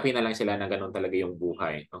 tatanggapin na lang sila na ganun talaga yung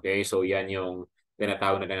buhay. Okay, so yan yung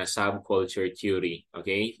tinatawag na subculture theory.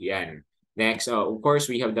 Okay, yan. Next, of course,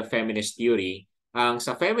 we have the feminist theory.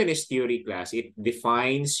 Sa feminist theory class, it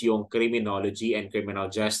defines yung criminology and criminal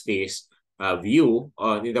justice view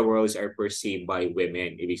on the worlds are perceived by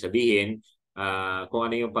women. Ibig sabihin, kung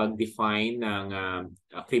ano yung pag-define ng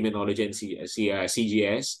criminology and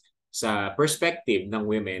CGS sa perspective ng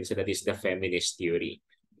women, so that is the feminist theory.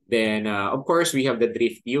 Then, of course, we have the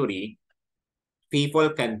drift theory.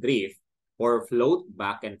 People can drift or float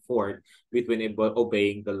back and forth between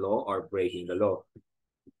obeying the law or breaking the law.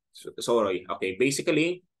 Sorry. Okay,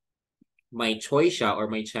 basically, may choice siya or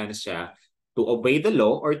may chance siya to obey the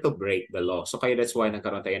law or to break the law. So kaya that's why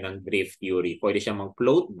nagkaroon tayo ng drift theory. Pwede siyang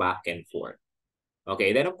mag-float back and forth.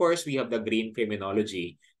 Okay, then of course, we have the green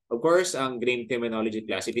criminology. Of course, ang green criminology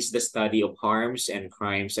class, it is the study of harms and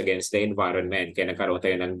crimes against the environment. Kaya nagkaroon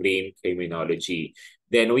tayo ng green criminology.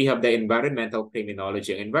 Then we have the environmental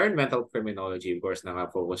criminology. Ang environmental criminology, of course,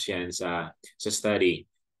 nakafocus yan sa study.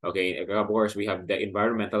 Okay, of course, we have the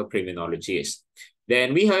environmental criminologist.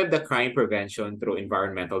 Then we have the crime prevention through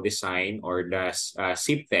environmental design or the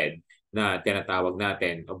CPTED na tinatawag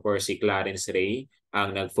natin. Of course, si Clarence Ray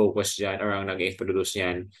ang nag-focus dyan or ang nag-introduce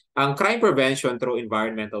yan. Ang crime prevention through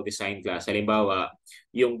environmental design class, halimbawa,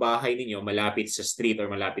 yung bahay ninyo malapit sa street or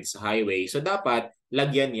malapit sa highway, so dapat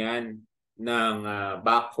lagyan yan ng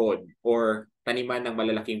backhoe or taniman ng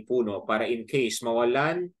malalaking puno para in case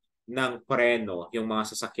mawalan ng preno yung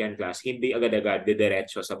mga sasakyan class, hindi agad-agad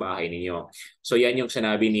didiretso sa bahay ninyo. So yan yung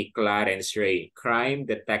sinabi ni Clarence Ray, crime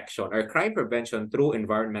detection or crime prevention through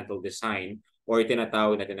environmental design or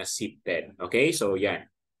tinatawag natin na SIPTED. Okay, so yan.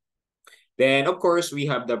 Then, of course, we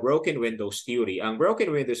have the broken windows theory. Ang broken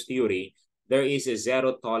windows theory, there is a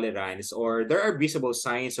zero tolerance or there are visible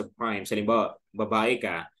signs of crime. Halimbawa, babae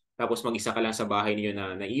ka, tapos mag-isa ka lang sa bahay niyo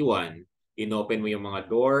na naiwan, inopen mo yung mga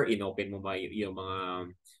door, inopen mo yung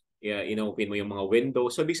mga window.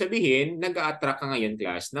 So, ibig sabihin, nag-a-attract ka ngayon,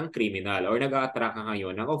 class, ng criminal or nag-a-attract ka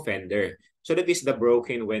ngayon ng offender. So, that is the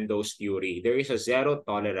broken windows theory. There is a zero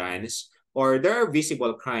tolerance or there are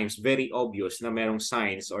visible crimes, very obvious na merong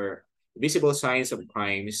signs or visible signs of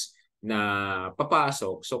crimes na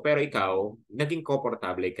papasok. So, pero ikaw, naging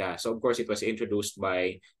komportable ka. So, of course, it was introduced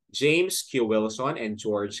by James Q. Wilson and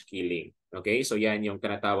George Keeling. Okay? So, yan yung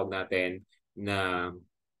tinatawag natin na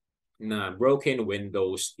broken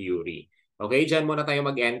windows theory. Okay, dyan muna tayo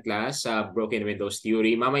mag-end class sa broken windows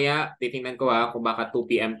theory. Mamaya, titingnan ko kung baka 2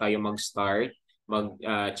 p.m. tayo mag-start.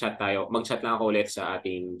 Mag-chat tayo. Mag-chat lang ako ulit sa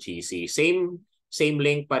ating GC. Same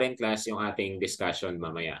link pa rin class yung ating discussion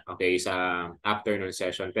mamaya. Okay, sa afternoon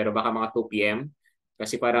session. Pero baka mga 2 p.m.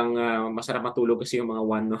 Kasi parang masarap matulog kasi yung mga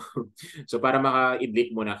 1, no? So para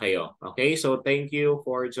maka-idlip muna kayo. Okay, so thank you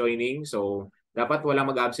for joining. So dapat walang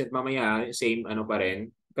mag-absent mamaya. Same ano pa rin.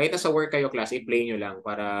 Kahit nasa work kayo class, i-play nyo lang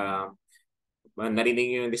para narinig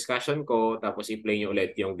nyo yung discussion ko tapos i-play nyo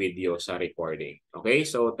ulit yung video sa recording. Okay,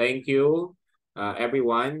 so thank you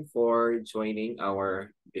everyone for joining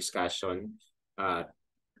our discussion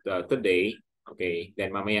today. Okay,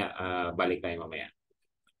 then mamaya balik tayo mamaya.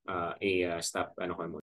 I-stop ano ko